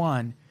War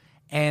I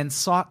and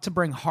sought to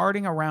bring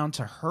Harding around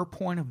to her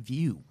point of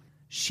view.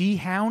 She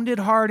hounded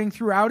Harding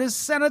throughout his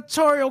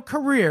senatorial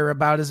career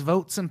about his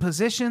votes and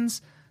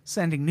positions,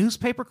 sending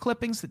newspaper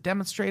clippings that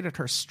demonstrated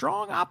her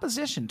strong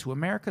opposition to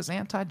America's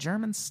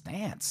anti-German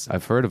stance.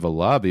 I've heard of a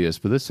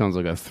lobbyist, but this sounds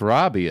like a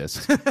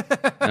throbbyist.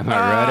 Am I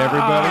right,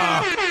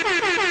 everybody?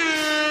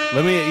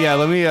 Let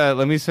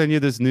me send you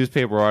this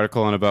newspaper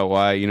article on about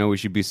why we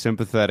should be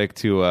sympathetic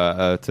to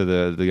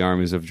the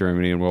armies of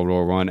Germany in World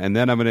War I, and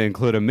then I'm going to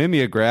include a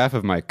mimeograph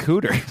of my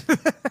cooter.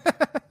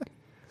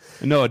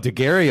 No, a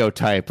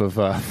daguerreotype of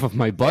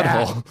my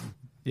butthole.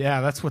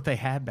 Yeah, that's what they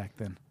had back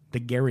then.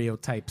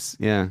 Daguerreotypes.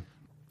 Yeah.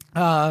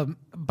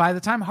 By the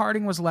time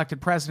Harding was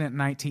elected president in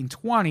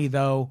 1920,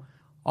 though,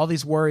 all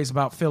these worries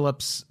about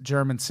Phillips'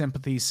 German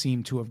sympathies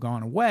seem to have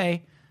gone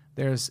away.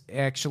 There's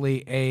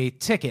actually a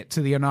ticket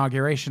to the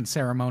inauguration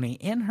ceremony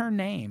in her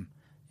name.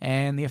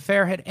 And the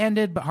affair had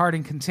ended, but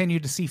Harding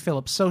continued to see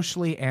Phillips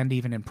socially and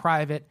even in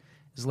private.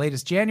 As late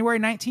as January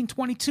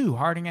 1922,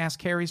 Harding asked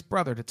Carrie's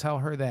brother to tell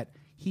her that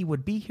he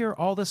would be here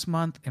all this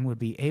month and would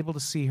be able to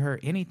see her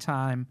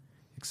anytime,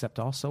 except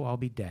also I'll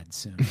be dead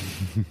soon,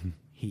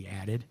 he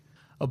added.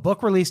 A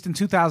book released in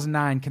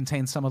 2009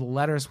 contains some of the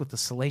letters with the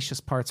salacious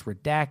parts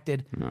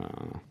redacted.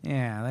 Oh.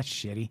 Yeah, that's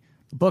shitty.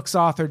 The book's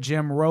author,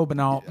 Jim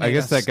Robineau. I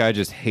guess that guy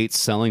just hates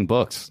selling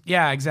books.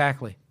 Yeah,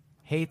 exactly.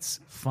 Hates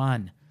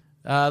fun.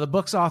 The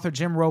book's author,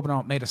 Jim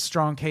Robineau, made a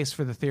strong case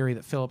for the theory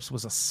that Phillips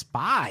was a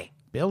spy,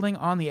 building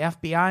on the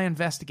FBI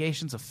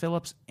investigations of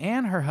Phillips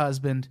and her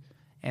husband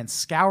and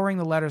scouring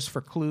the letters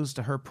for clues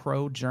to her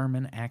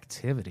pro-German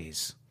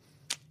activities.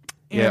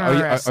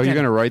 Yeah, are you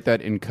going to write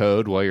that in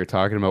code while you're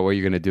talking about what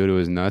you're going to do to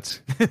his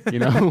nuts?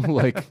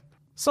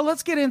 So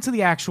let's get into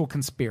the actual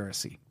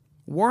conspiracy.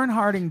 Warren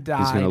Harding died.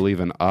 He's going to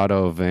leave an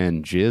Otto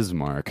Van Jizz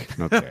mark.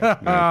 Okay.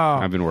 Yeah,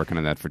 I've been working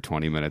on that for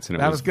 20 minutes,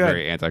 and it was good.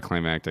 Very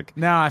anticlimactic.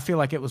 No, I feel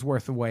like it was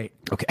worth the wait.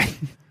 Okay.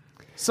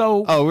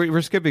 So,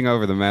 we're skipping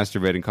over the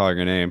masturbating calling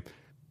her name.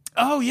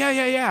 Oh,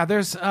 yeah.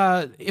 There's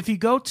if you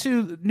go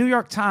to New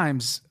York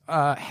Times,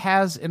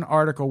 has an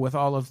article with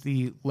all of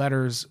the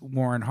letters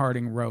Warren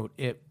Harding wrote.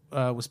 It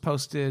was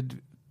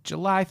posted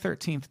July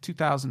 13th,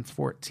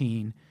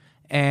 2014,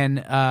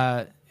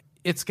 and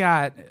it's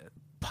got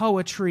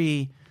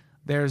poetry.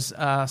 There's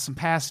some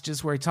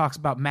passages where he talks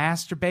about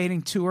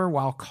masturbating to her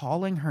while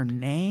calling her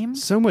name.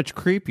 So much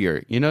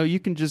creepier.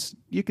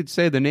 You could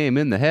say the name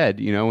in the head,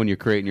 when you're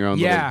creating your own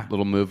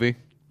little movie.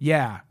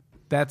 Yeah.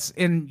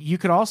 And you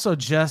could also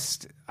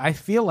I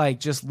feel like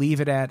just leave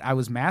it at I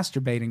was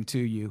masturbating to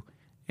you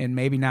and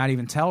maybe not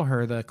even tell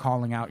her the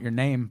calling out your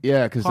name.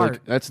 Yeah, because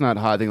that's not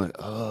hot. Thing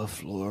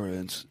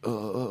Florence.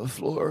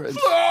 Florence.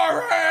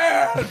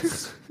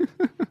 Florence!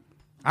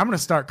 I'm going to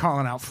start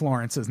calling out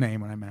Florence's name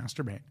when I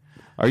masturbate.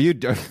 Are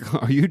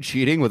you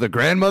cheating with a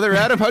grandmother,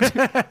 Adam?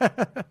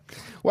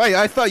 Why,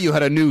 I thought you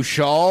had a new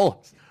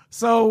shawl.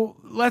 So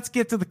let's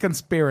get to the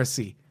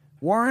conspiracy.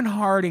 Warren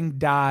Harding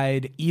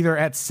died either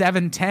at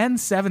 7:10,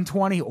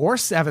 7:20, or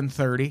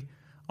 7:30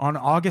 on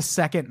August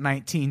 2nd,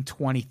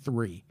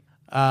 1923.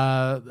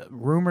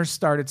 Rumors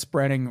started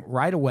spreading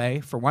right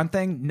away. For one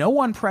thing, no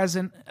one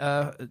present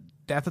at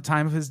the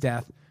time of his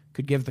death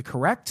could give the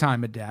correct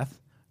time of death.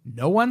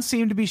 No one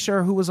seemed to be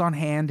sure who was on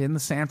hand in the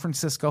San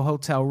Francisco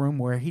hotel room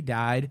where he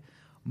died.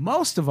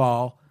 Most of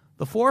all,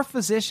 the 4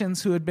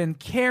 physicians who had been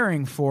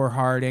caring for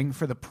Harding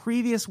for the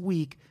previous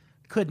week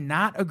could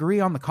not agree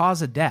on the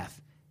cause of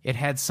death. It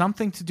had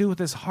something to do with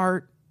his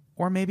heart,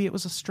 or maybe it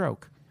was a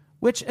stroke.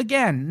 which,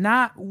 again,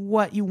 not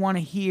what you want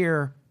to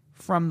hear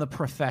from the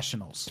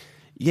professionals.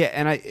 Yeah,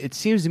 and it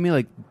seems to me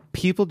like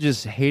people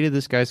just hated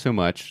this guy so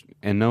much,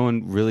 and no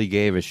one really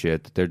gave a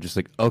shit that they're just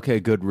like, okay,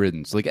 good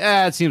riddance. Like,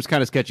 it seems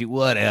kind of sketchy,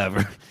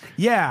 whatever.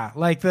 Yeah,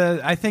 like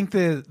I think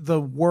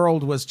the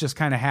world was just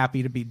kind of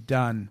happy to be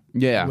done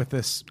with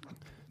this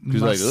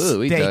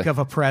mistake of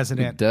a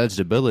president. Dodged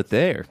a bullet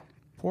there.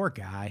 Poor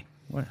guy.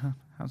 What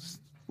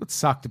would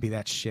suck to be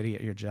that shitty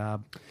at your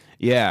job.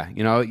 Yeah,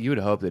 you would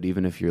hope that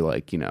even if you're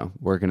like,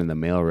 working in the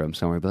mailroom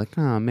somewhere, be like,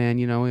 oh man,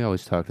 we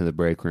always talked in the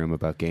break room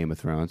about Game of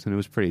Thrones, and it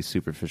was pretty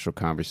superficial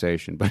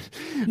conversation. But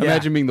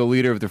imagine being the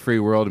leader of the free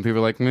world, and people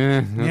are like, meh.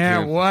 Okay.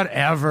 Yeah,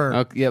 whatever.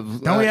 Okay,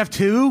 Don't we have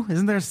two?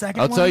 Isn't there a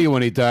second one? I'll tell you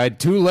when he died.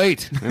 Too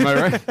late. Am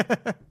I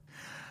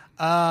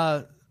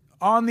right?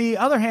 On the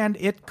other hand,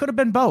 it could have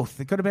been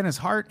both. It could have been his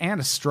heart and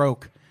a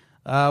stroke.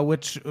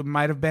 Which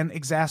might have been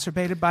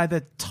exacerbated by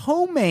the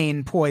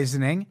ptomaine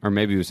poisoning. Or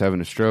maybe he was having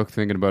a stroke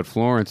thinking about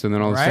Florence, and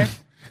then all of a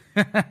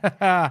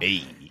sudden...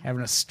 Hey.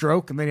 Having a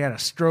stroke, and then he had a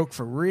stroke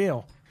for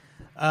real.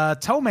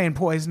 Ptomaine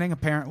poisoning,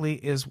 apparently,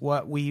 is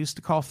what we used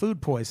to call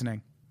food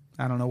poisoning.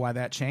 I don't know why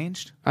that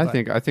changed. I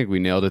think we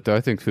nailed it, though. I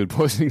think food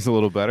poisoning's a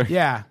little better.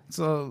 Yeah, it's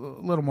a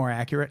little more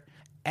accurate.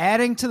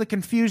 Adding to the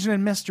confusion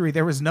and mystery,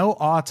 there was no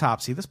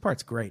autopsy. This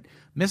part's great.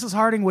 Mrs.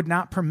 Harding would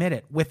not permit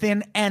it.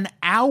 Within an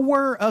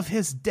hour of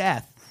his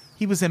death,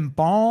 he was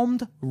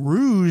embalmed,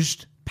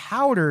 rouged,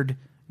 powdered,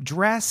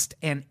 dressed,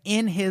 and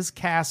in his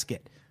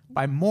casket.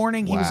 By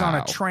morning, he was on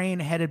a train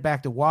headed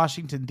back to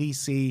Washington,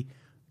 D.C.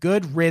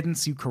 Good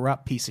riddance, you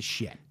corrupt piece of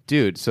shit.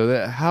 Dude,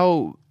 so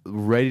how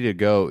ready to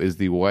go is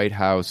the White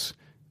House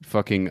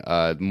fucking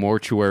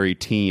mortuary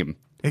team?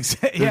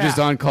 They're just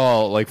on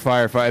call, like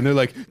firefight, and they're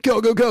like,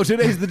 go, go, go,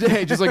 today's the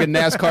day. Just like a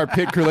NASCAR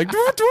pit crew, like...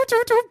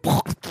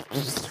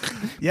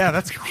 Yeah,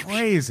 that's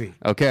crazy.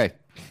 Okay.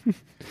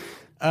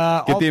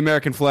 Get the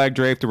American flag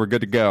draped and we're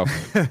good to go.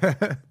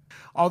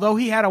 Although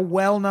he had a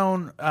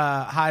well-known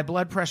high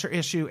blood pressure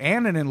issue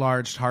and an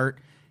enlarged heart,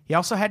 he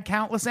also had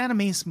countless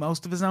enemies,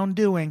 most of his own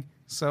doing.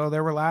 So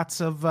there were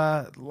lots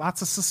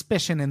of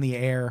suspicion in the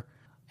air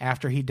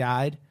after he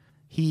died.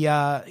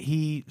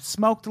 He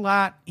smoked a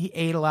lot, he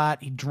ate a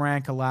lot, he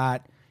drank a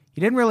lot.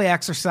 He didn't really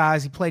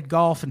exercise. He played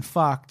golf and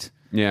fucked.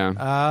 Yeah.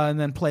 And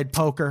then played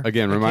poker.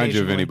 Again, remind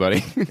you of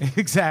anybody.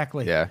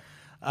 Exactly. Yeah.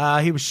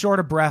 He was short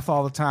of breath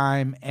all the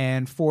time,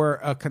 and for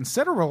a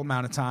considerable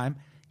amount of time,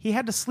 he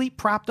had to sleep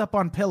propped up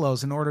on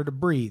pillows in order to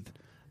breathe.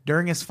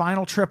 During his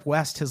final trip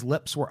west, his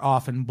lips were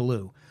often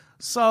blue.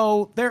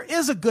 So there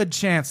is a good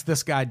chance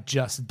this guy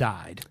just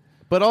died.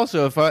 But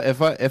also,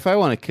 if I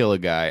want to kill a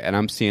guy and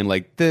I'm seeing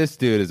like this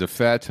dude is a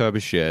fat tub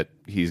of shit,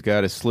 he's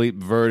got to sleep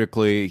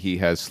vertically, he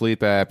has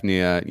sleep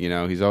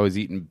apnea, he's always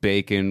eating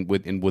bacon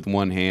with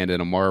one hand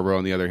and a Marlboro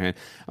in the other hand.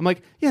 I'm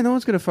like, yeah, no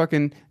one's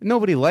gonna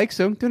nobody likes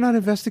him. They're not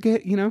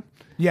investigating,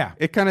 Yeah,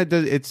 it kind of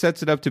does. It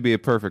sets it up to be a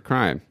perfect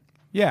crime.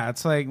 Yeah,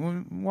 it's like,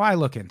 why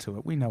look into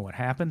it? We know what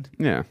happened.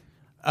 Yeah.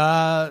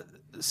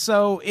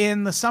 So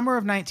in the summer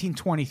of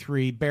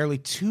 1923, barely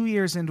 2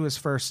 years into his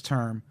first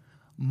term,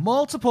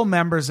 multiple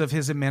members of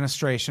his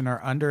administration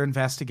are under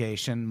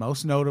investigation,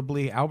 most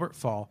notably Albert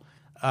Fall.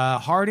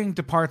 Harding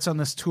departs on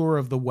this tour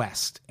of the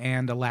West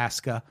and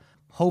Alaska,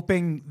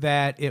 hoping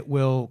that it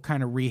will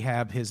kind of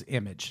rehab his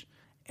image.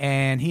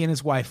 And he and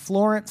his wife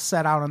Florence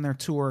set out on their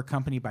tour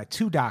accompanied by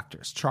two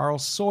doctors,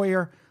 Charles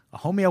Sawyer, a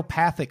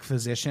homeopathic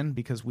physician,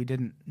 because we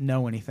didn't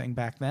know anything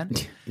back then,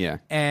 yeah,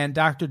 and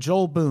Dr.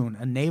 Joel Boone,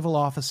 a naval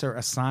officer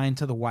assigned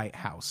to the White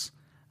House.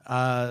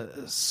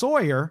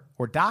 Sawyer,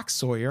 or Doc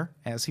Sawyer,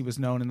 as he was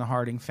known in the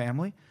Harding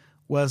family,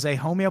 was a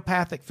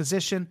homeopathic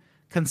physician,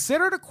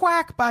 considered a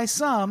quack by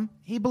some.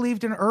 He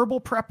believed in herbal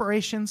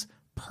preparations,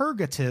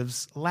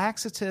 purgatives,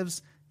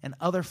 laxatives, and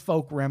other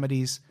folk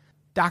remedies.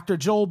 Dr.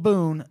 Joel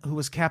Boone, who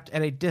was kept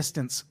at a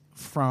distance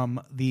from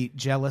the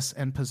jealous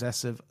and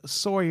possessive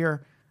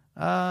Sawyer,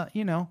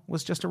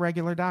 was just a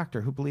regular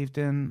doctor who believed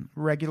in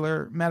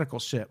regular medical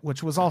shit,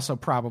 which was also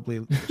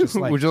probably just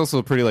like... which is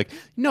also pretty like,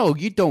 no,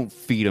 you don't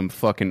feed him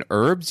fucking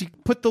herbs. You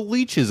put the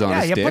leeches on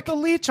his dick. Yeah, you put the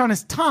leech on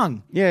his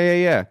tongue.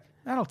 Yeah.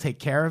 That'll take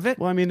care of it.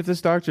 Well, I mean, if this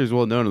doctor is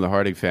well known in the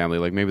Harding family,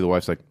 like maybe the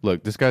wife's like,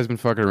 look, this guy's been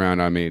fucking around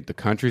on me. The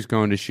country's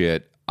going to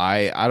shit.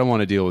 I don't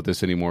want to deal with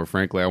this anymore.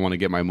 Frankly, I want to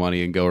get my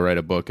money and go write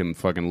a book and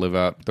fucking live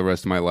out the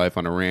rest of my life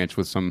on a ranch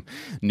with some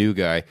new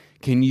guy.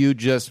 Can you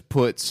just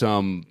put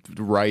some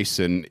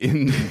ricin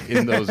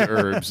in those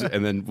herbs,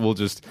 and then we'll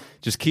just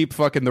keep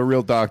fucking the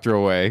real doctor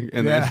away,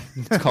 and then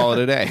call it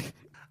a day.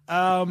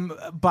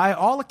 By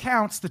all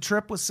accounts, the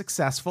trip was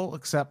successful,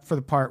 except for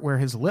the part where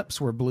his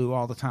lips were blue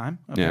all the time,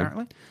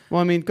 apparently. Yeah.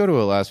 Well, I mean, go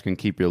to Alaska and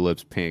keep your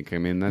lips pink. I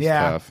mean, that's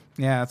tough.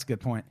 Yeah, that's a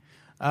good point.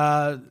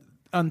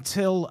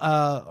 Until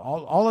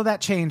all of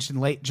that changed in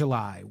late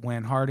July,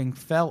 when Harding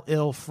fell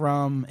ill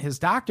from, his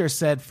doctor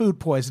said, food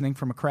poisoning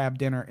from a crab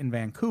dinner in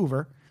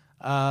Vancouver.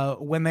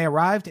 When they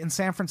arrived in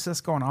San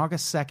Francisco on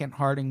August 2nd,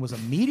 Harding was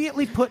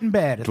immediately put in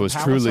bed at the Palace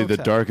Hotel. It was truly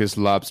the darkest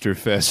lobster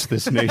fest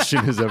this nation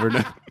has ever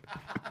known.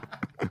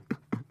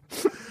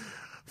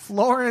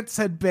 Florence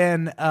had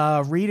been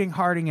reading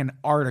Harding an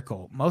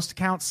article. Most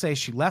accounts say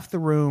she left the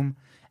room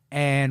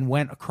and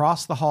went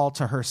across the hall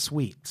to her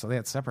suite. So they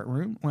had separate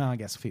room. Well, I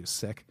guess if he was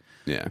sick.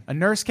 Yeah. A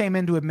nurse came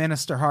in to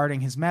administer Harding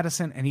his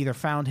medicine and either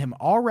found him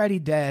already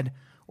dead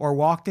or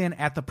walked in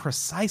at the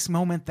precise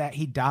moment that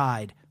he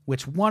died,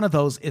 which one of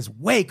those is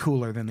way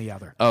cooler than the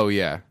other. Oh,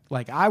 yeah.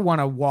 Like, I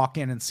want to walk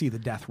in and see the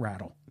death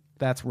rattle.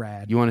 That's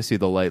rad. You want to see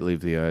the light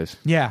leave the eyes.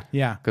 Yeah,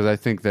 yeah. Because I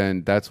think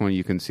then that's when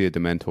you can see a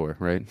Dementor,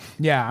 right?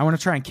 Yeah, I want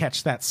to try and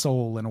catch that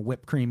soul in a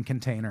whipped cream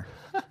container.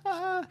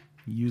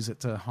 Use it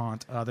to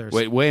haunt others.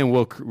 Wait,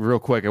 real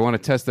quick. I want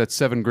to test that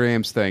 7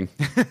 grams thing.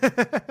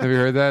 Have you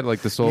heard that?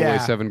 Like the soul Yeah.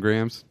 weighs 7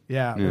 grams?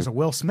 Yeah, there's a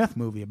Will Smith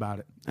movie about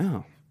it.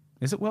 Oh.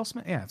 Is it Will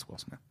Smith? Yeah, it's Will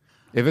Smith.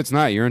 If it's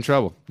not, you're in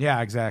trouble. Yeah,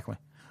 exactly.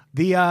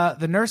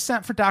 The nurse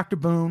sent for Dr.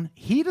 Boone.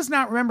 He does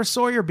not remember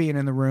Sawyer being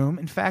in the room.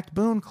 In fact,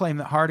 Boone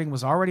claimed that Harding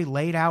was already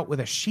laid out with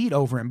a sheet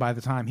over him by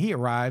the time he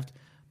arrived.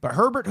 But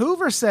Herbert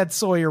Hoover said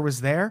Sawyer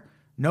was there,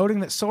 noting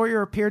that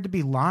Sawyer appeared to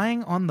be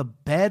lying on the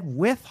bed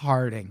with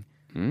Harding.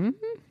 Mm-hmm.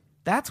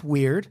 That's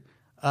weird.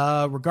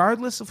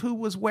 Regardless of who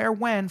was where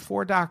when,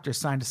 4 doctors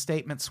signed a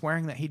statement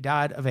swearing that he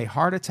died of a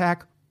heart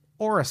attack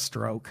or a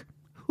stroke.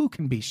 Who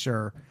can be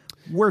sure?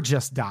 We're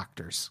just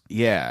doctors.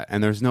 Yeah,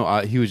 and there's no...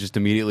 he was just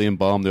immediately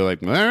embalmed. They're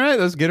like, all right,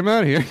 let's get him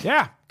out of here.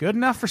 Yeah, good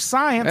enough for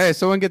science. Hey,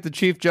 someone get the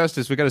Chief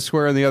Justice. We got to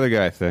swear on the other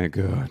guy. Thank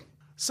God.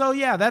 So,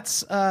 yeah,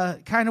 that's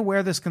kind of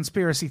where this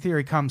conspiracy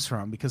theory comes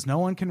from, because no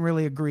one can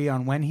really agree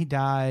on when he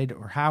died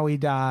or how he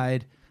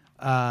died.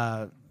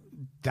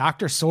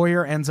 Dr.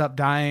 Sawyer ends up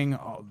dying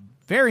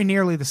very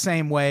nearly the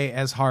same way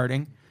as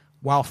Harding,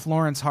 while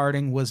Florence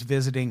Harding was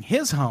visiting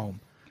his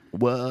home.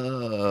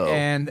 Whoa.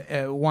 And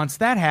once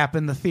that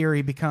happened, the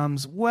theory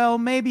becomes, well,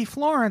 maybe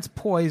Florence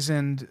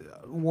poisoned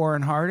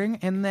Warren Harding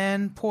and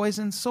then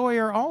poisoned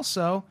Sawyer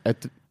also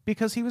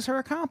because he was her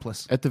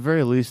accomplice. At the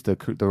very least, the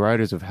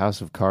writers of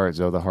House of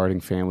Cards owe the Harding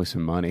family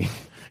some money.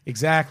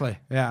 Exactly,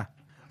 yeah.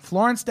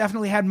 Florence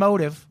definitely had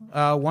motive.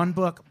 One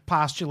book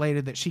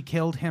postulated that she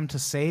killed him to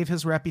save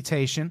his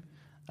reputation.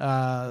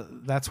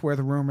 That's where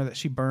the rumor that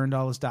she burned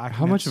all his documents.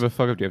 How much of a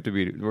fuck up do you have to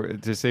be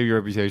to save your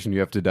reputation? You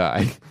have to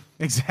die.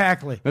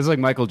 Exactly. That's like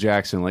Michael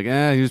Jackson. Like,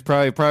 he was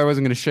probably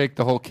wasn't going to shake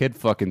the whole kid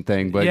fucking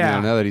thing, but Yeah.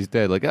 now that he's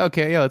dead, like,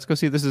 okay, yeah, let's go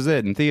see This Is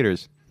It in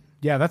theaters.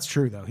 Yeah, that's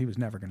true, though. He was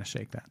never going to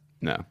shake that.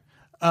 No.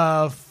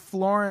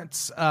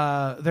 Florence,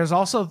 there's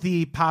also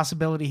the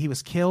possibility he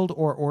was killed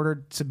or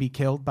ordered to be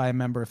killed by a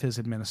member of his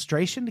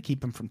administration to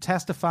keep him from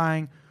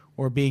testifying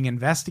or being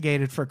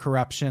investigated for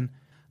corruption.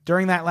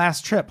 During that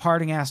last trip,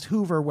 Harding asked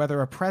Hoover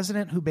whether a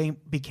president who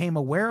became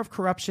aware of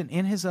corruption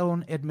in his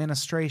own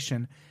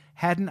administration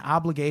had an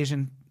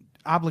obligation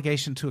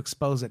to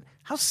expose it.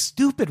 How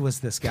stupid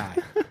was this guy?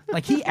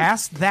 Like, he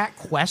asked that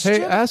question?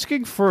 Hey,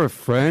 asking for a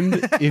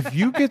friend, if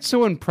you get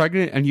someone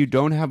pregnant and you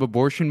don't have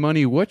abortion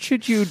money, what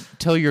should you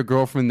tell your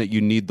girlfriend that you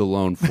need the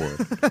loan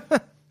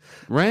for?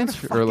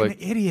 Rent? Or like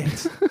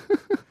idiot.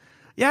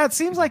 Yeah, it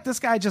seems like this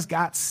guy just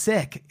got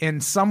sick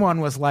and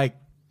someone was like,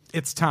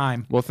 it's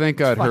time. Well, thank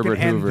God Herbert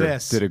Hoover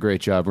this. did a great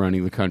job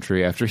running the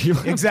country after he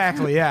left.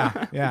 Exactly,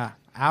 yeah, yeah.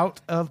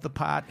 Out of the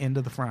pot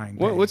into the frying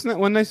pan. What's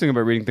one nice thing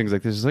about reading things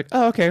like this is like,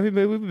 oh, okay, we've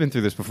been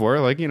through this before,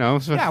 like, you know.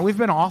 So, yeah, we've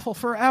been awful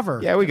forever.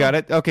 yeah, we got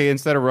it. Okay,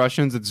 instead of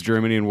Russians, it's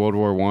Germany in World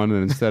War I, and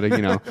instead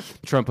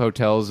of Trump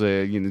hotels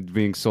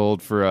being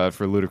sold for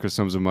ludicrous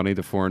sums of money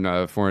to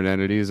foreign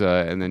entities,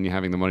 and then you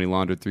having the money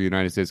laundered through the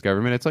United States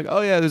government, it's like, oh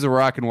yeah, there's a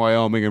rock in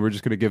Wyoming, and we're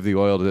just going to give the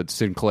oil to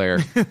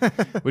Sinclair,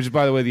 which is,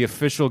 by the way, the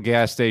official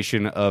gas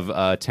station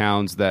of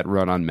towns that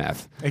run on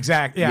meth.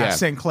 Exactly. Yeah,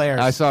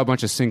 Sinclair's. I saw a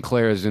bunch of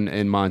Sinclairs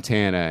in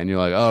Montana, and you're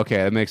like, oh, okay,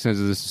 that makes sense.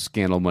 This is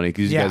scandal money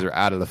because you guys are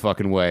out of the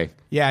fucking way.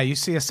 Yeah, you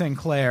see a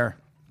Sinclair,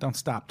 don't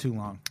stop too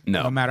long.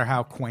 No matter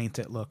how quaint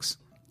it looks.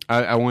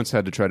 I once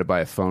had to try to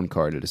buy a phone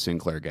card at a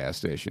Sinclair gas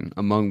station.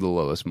 Among the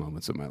lowest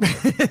moments of my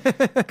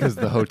life, because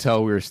the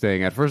hotel we were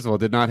staying at, first of all,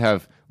 did not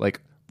have like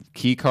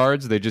key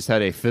cards. They just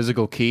had a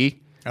physical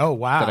key. Oh,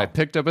 wow. That I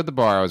picked up at the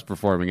bar I was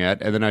performing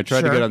at, and then I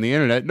tried to get on the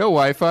internet. No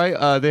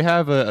Wi-Fi. They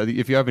have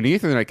if you have an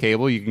Ethernet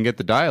cable, you can get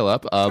the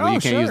dial-up, but you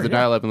can't use the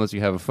dial-up unless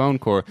you have a phone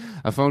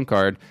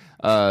card.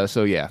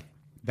 So yeah,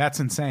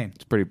 that's insane.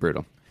 It's pretty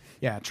brutal.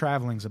 Yeah,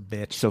 traveling's a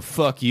bitch. So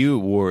fuck you,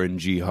 Warren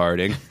G.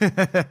 Harding.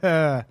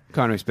 Conor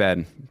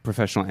McSpadden,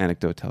 professional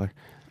anecdote teller.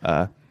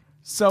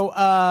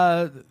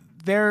 So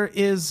there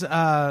is.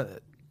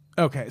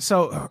 Okay,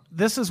 so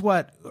this is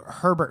what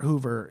Herbert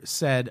Hoover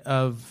said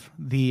of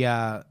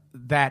the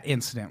that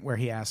incident where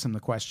he asked him the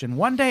question.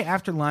 One day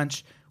after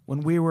lunch,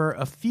 when we were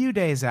a few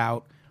days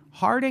out,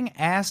 Harding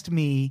asked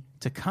me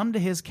to come to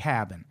his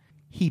cabin.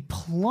 He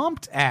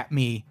plumped at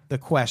me the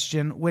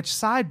question, which,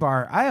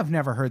 sidebar, I have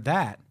never heard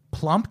that.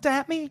 Plumped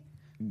at me?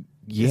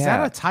 Yeah. Is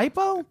that a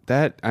typo?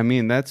 That's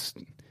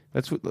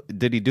what,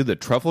 did he do the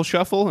truffle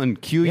shuffle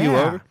and cue you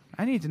over?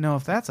 I need to know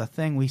if that's a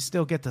thing we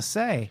still get to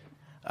say.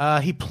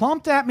 He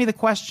plumped at me the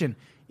question,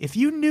 if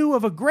you knew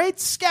of a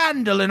great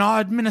scandal in our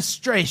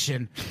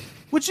administration,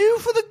 Would you,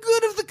 for the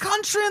good of the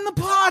country and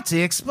the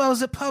party,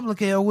 expose it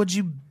publicly, or would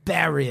you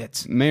bury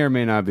it? May or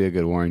may not be a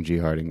good Warren G.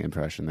 Harding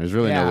impression. There's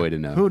really no way to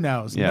know. Who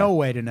knows? Yeah. No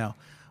way to know.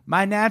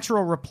 My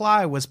natural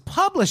reply was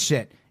publish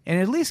it and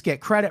at least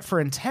get credit for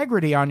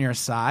integrity on your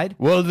side.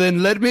 Well,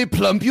 then let me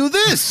plump you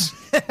this.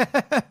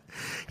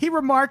 He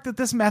remarked that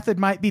this method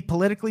might be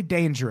politically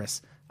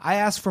dangerous. I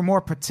asked for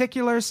more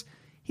particulars.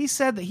 He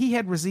said that he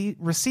had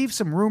received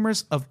some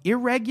rumors of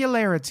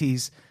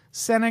irregularities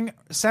centering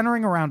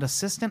around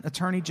Assistant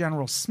Attorney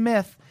General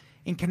Smith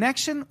in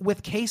connection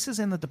with cases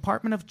in the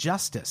Department of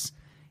Justice.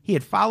 He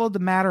had followed the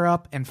matter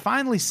up and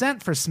finally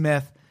sent for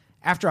Smith.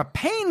 After a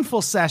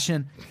painful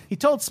session, he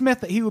told Smith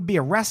that he would be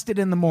arrested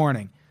in the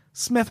morning.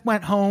 Smith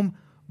went home,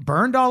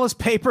 burned all his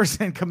papers,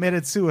 and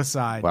committed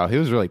suicide. Wow, he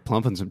was really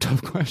plumping some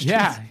tough questions.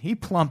 Yeah, he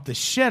plumped the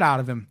shit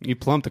out of him. He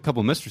plumped a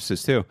couple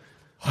mistresses, too.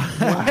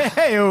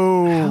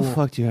 Hey-o. How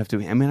fucked do you have to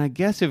be? I mean, I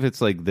guess if it's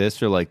like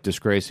this or like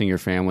disgracing your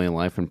family and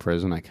life in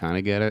prison, I kind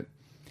of get it.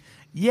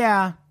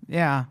 Yeah.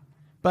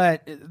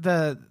 But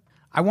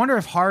I wonder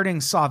if Harding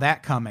saw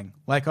that coming.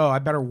 Like, oh, I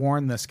better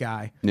warn this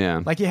guy.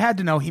 Yeah. Like, you had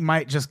to know he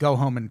might just go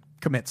home and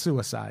commit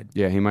suicide.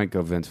 Yeah, he might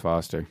go Vince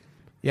Foster.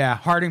 Yeah,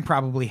 Harding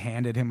probably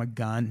handed him a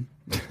gun.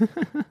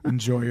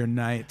 Enjoy your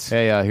night.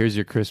 Hey, here's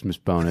your Christmas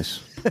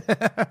bonus.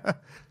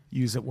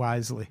 Use it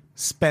wisely.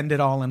 Spend it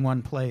all in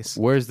one place.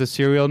 Where's the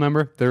serial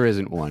number? There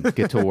isn't one.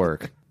 Get to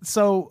work.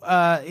 So,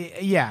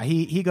 yeah,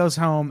 he goes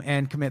home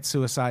and commits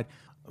suicide.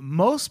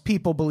 Most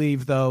people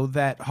believe, though,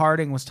 that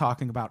Harding was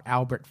talking about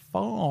Albert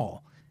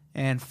Fall.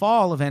 And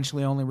Fall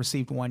eventually only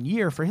received 1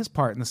 year for his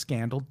part in the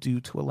scandal due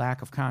to a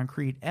lack of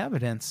concrete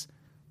evidence.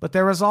 But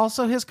there was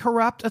also his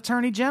corrupt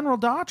Attorney General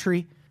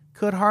Daughtry.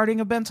 Could Harding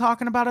have been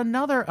talking about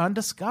another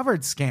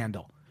undiscovered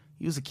scandal?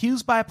 He was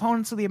accused by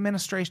opponents of the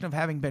administration of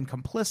having been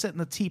complicit in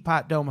the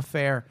Teapot Dome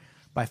affair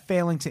by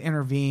failing to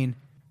intervene.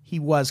 He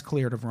was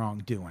cleared of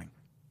wrongdoing.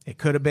 It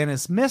could have been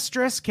his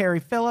mistress, Carrie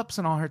Phillips,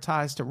 and all her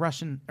ties to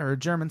Russian or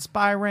German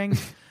spy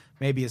rings.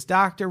 Maybe his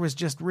doctor was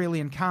just really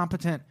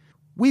incompetent.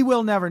 We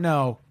will never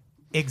know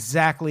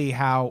exactly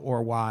how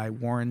or why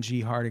Warren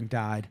G. Harding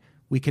died.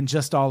 We can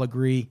just all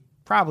agree,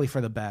 probably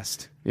for the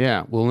best.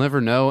 Yeah, we'll never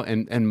know,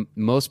 and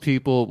most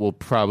people will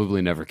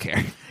probably never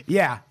care.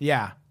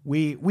 Yeah.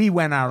 We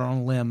went out on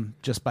a limb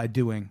just by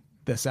doing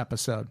this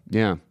episode.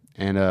 Yeah,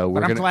 and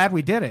But I'm glad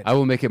we did it. I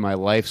will make it my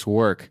life's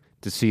work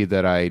to see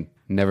that I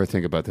never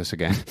think about this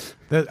again.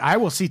 I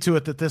will see to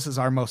it that this is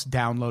our most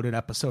downloaded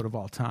episode of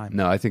all time.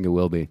 No, I think it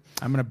will be.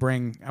 I'm gonna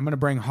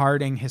bring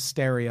Harding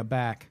hysteria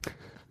back.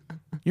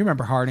 You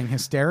remember Harding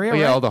hysteria? Oh,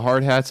 yeah, right? all the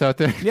hard hats out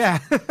there. Yeah.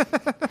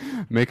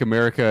 Make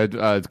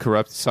America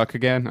corrupt, suck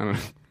again. I don't know.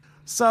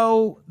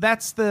 So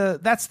that's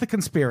the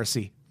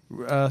conspiracy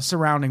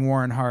surrounding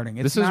Warren Harding.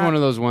 This is one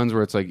of those ones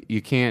where it's like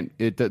you can't.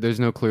 There's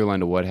no clear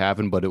line to what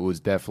happened, but it was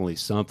definitely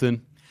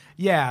something.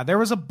 Yeah, there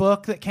was a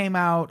book that came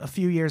out a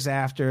few years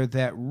after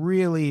that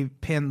really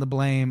pinned the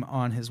blame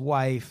on his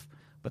wife,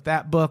 but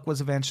that book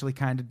was eventually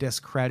kind of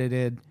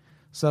discredited.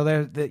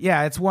 So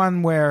it's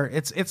one where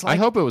it's like, I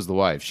hope it was the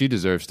wife. She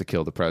deserves to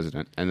kill the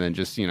president, and then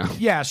just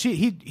Yeah,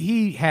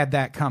 he had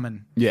that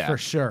coming. Yeah. For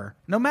sure.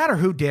 No matter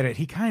who did it,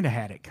 he kind of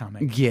had it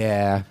coming.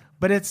 Yeah.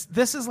 But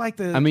this is like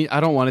I mean,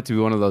 I don't want it to be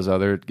one of those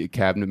other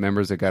cabinet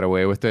members that got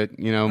away with it,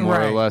 more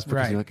or less,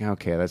 because you're like,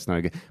 okay, that's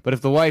not good. But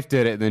if the wife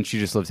did it, then she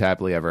just lived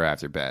happily ever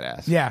after,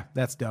 badass. Yeah,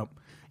 that's dope.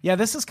 Yeah,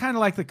 this is kind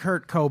of like the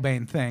Kurt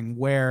Cobain thing,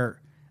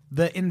 where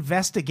the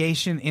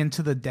investigation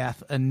into the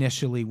death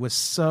initially was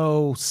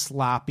so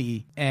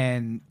sloppy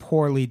and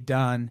poorly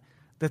done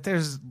that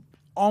there's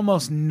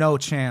almost no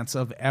chance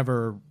of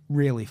ever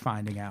really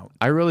finding out.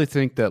 I really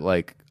think that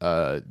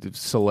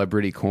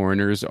celebrity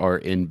coroners are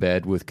in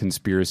bed with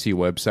conspiracy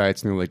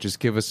websites and they're like,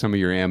 just give us some of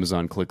your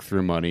Amazon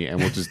click-through money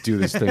and we'll just do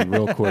this thing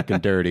real quick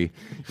and dirty,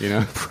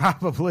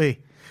 Probably.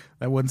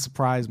 That wouldn't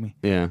surprise me.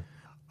 Yeah.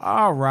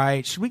 All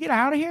right. Should we get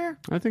out of here?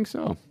 I think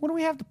so. What do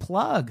we have to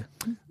plug?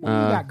 What do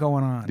we got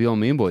going on? The Old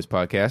Mean Boys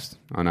podcast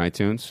on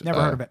iTunes.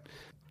 Never heard of it.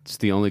 It's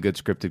the only good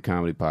scripted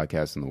comedy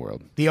podcast in the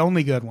world. The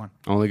only good one.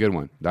 Only good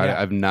one. Yeah.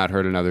 I've not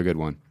heard another good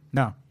one.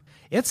 No.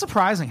 It's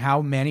surprising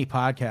how many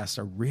podcasts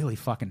are really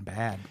fucking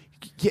bad.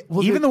 Yeah,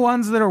 well, Even the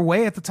ones that are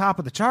way at the top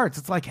of the charts.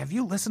 It's like, have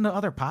you listened to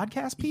other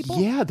podcast people?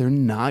 Yeah, they're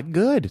not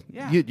good.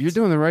 Yeah. You're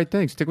doing the right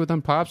thing. Stick with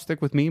Unpops.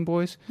 Stick with Mean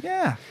Boys.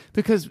 Yeah.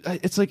 Because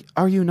it's like,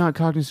 are you not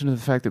cognizant of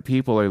the fact that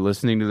people are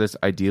listening to this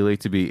ideally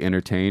to be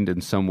entertained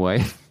in some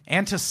way?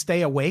 And to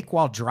stay awake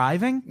while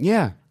driving?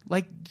 Yeah.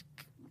 Like,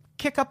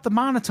 kick up the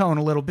monotone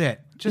a little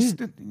bit.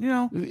 Just,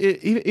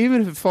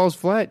 Even if it falls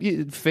flat,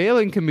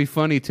 failing can be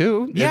funny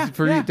too. Yeah,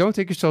 You, don't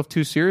take yourself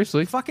too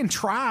seriously. fucking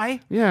try.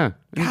 Yeah.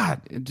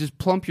 God. Just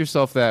plump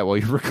yourself that while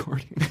you're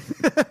recording.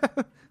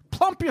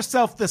 Plump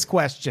yourself this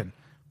question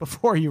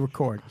before you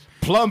record.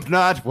 Plump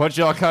not what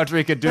your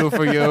country could do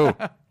for you,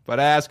 but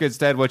ask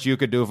instead what you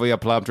could do for your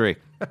plumptry.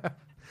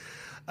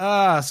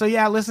 So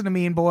yeah, listen to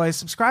Mean Boys.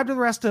 Subscribe to the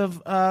rest of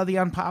the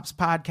Unpops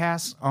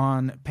podcasts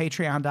on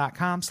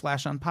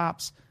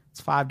patreon.com/unpops. It's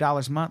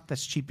 $5 a month.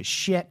 That's cheap as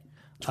shit.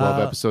 12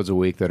 episodes a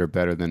week that are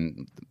better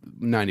than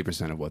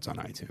 90% of what's on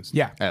iTunes.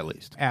 Yeah. At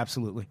least.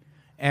 Absolutely.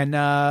 And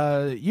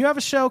you have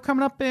a show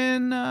coming up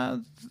in,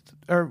 that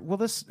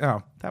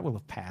will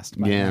have passed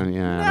by then.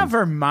 Yeah.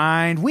 Never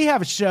mind. We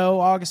have a show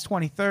August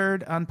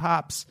 23rd on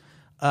Pops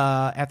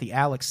at the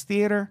Alex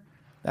Theater.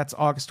 That's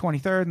August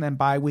 23rd, and then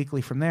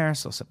bi-weekly from there.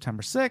 So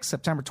September 6th,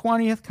 September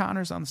 20th.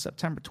 Connor's on the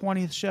September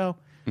 20th show.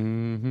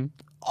 Mm-hmm.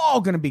 All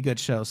going to be good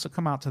shows, so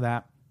come out to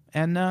that.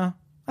 And I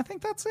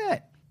think that's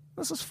it.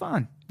 This was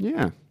fun.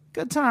 Yeah.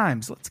 Good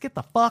times. Let's get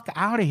the fuck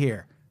out of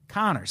here.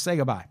 Connor, say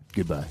goodbye.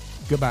 Goodbye.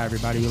 Goodbye,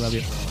 everybody. We love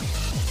you.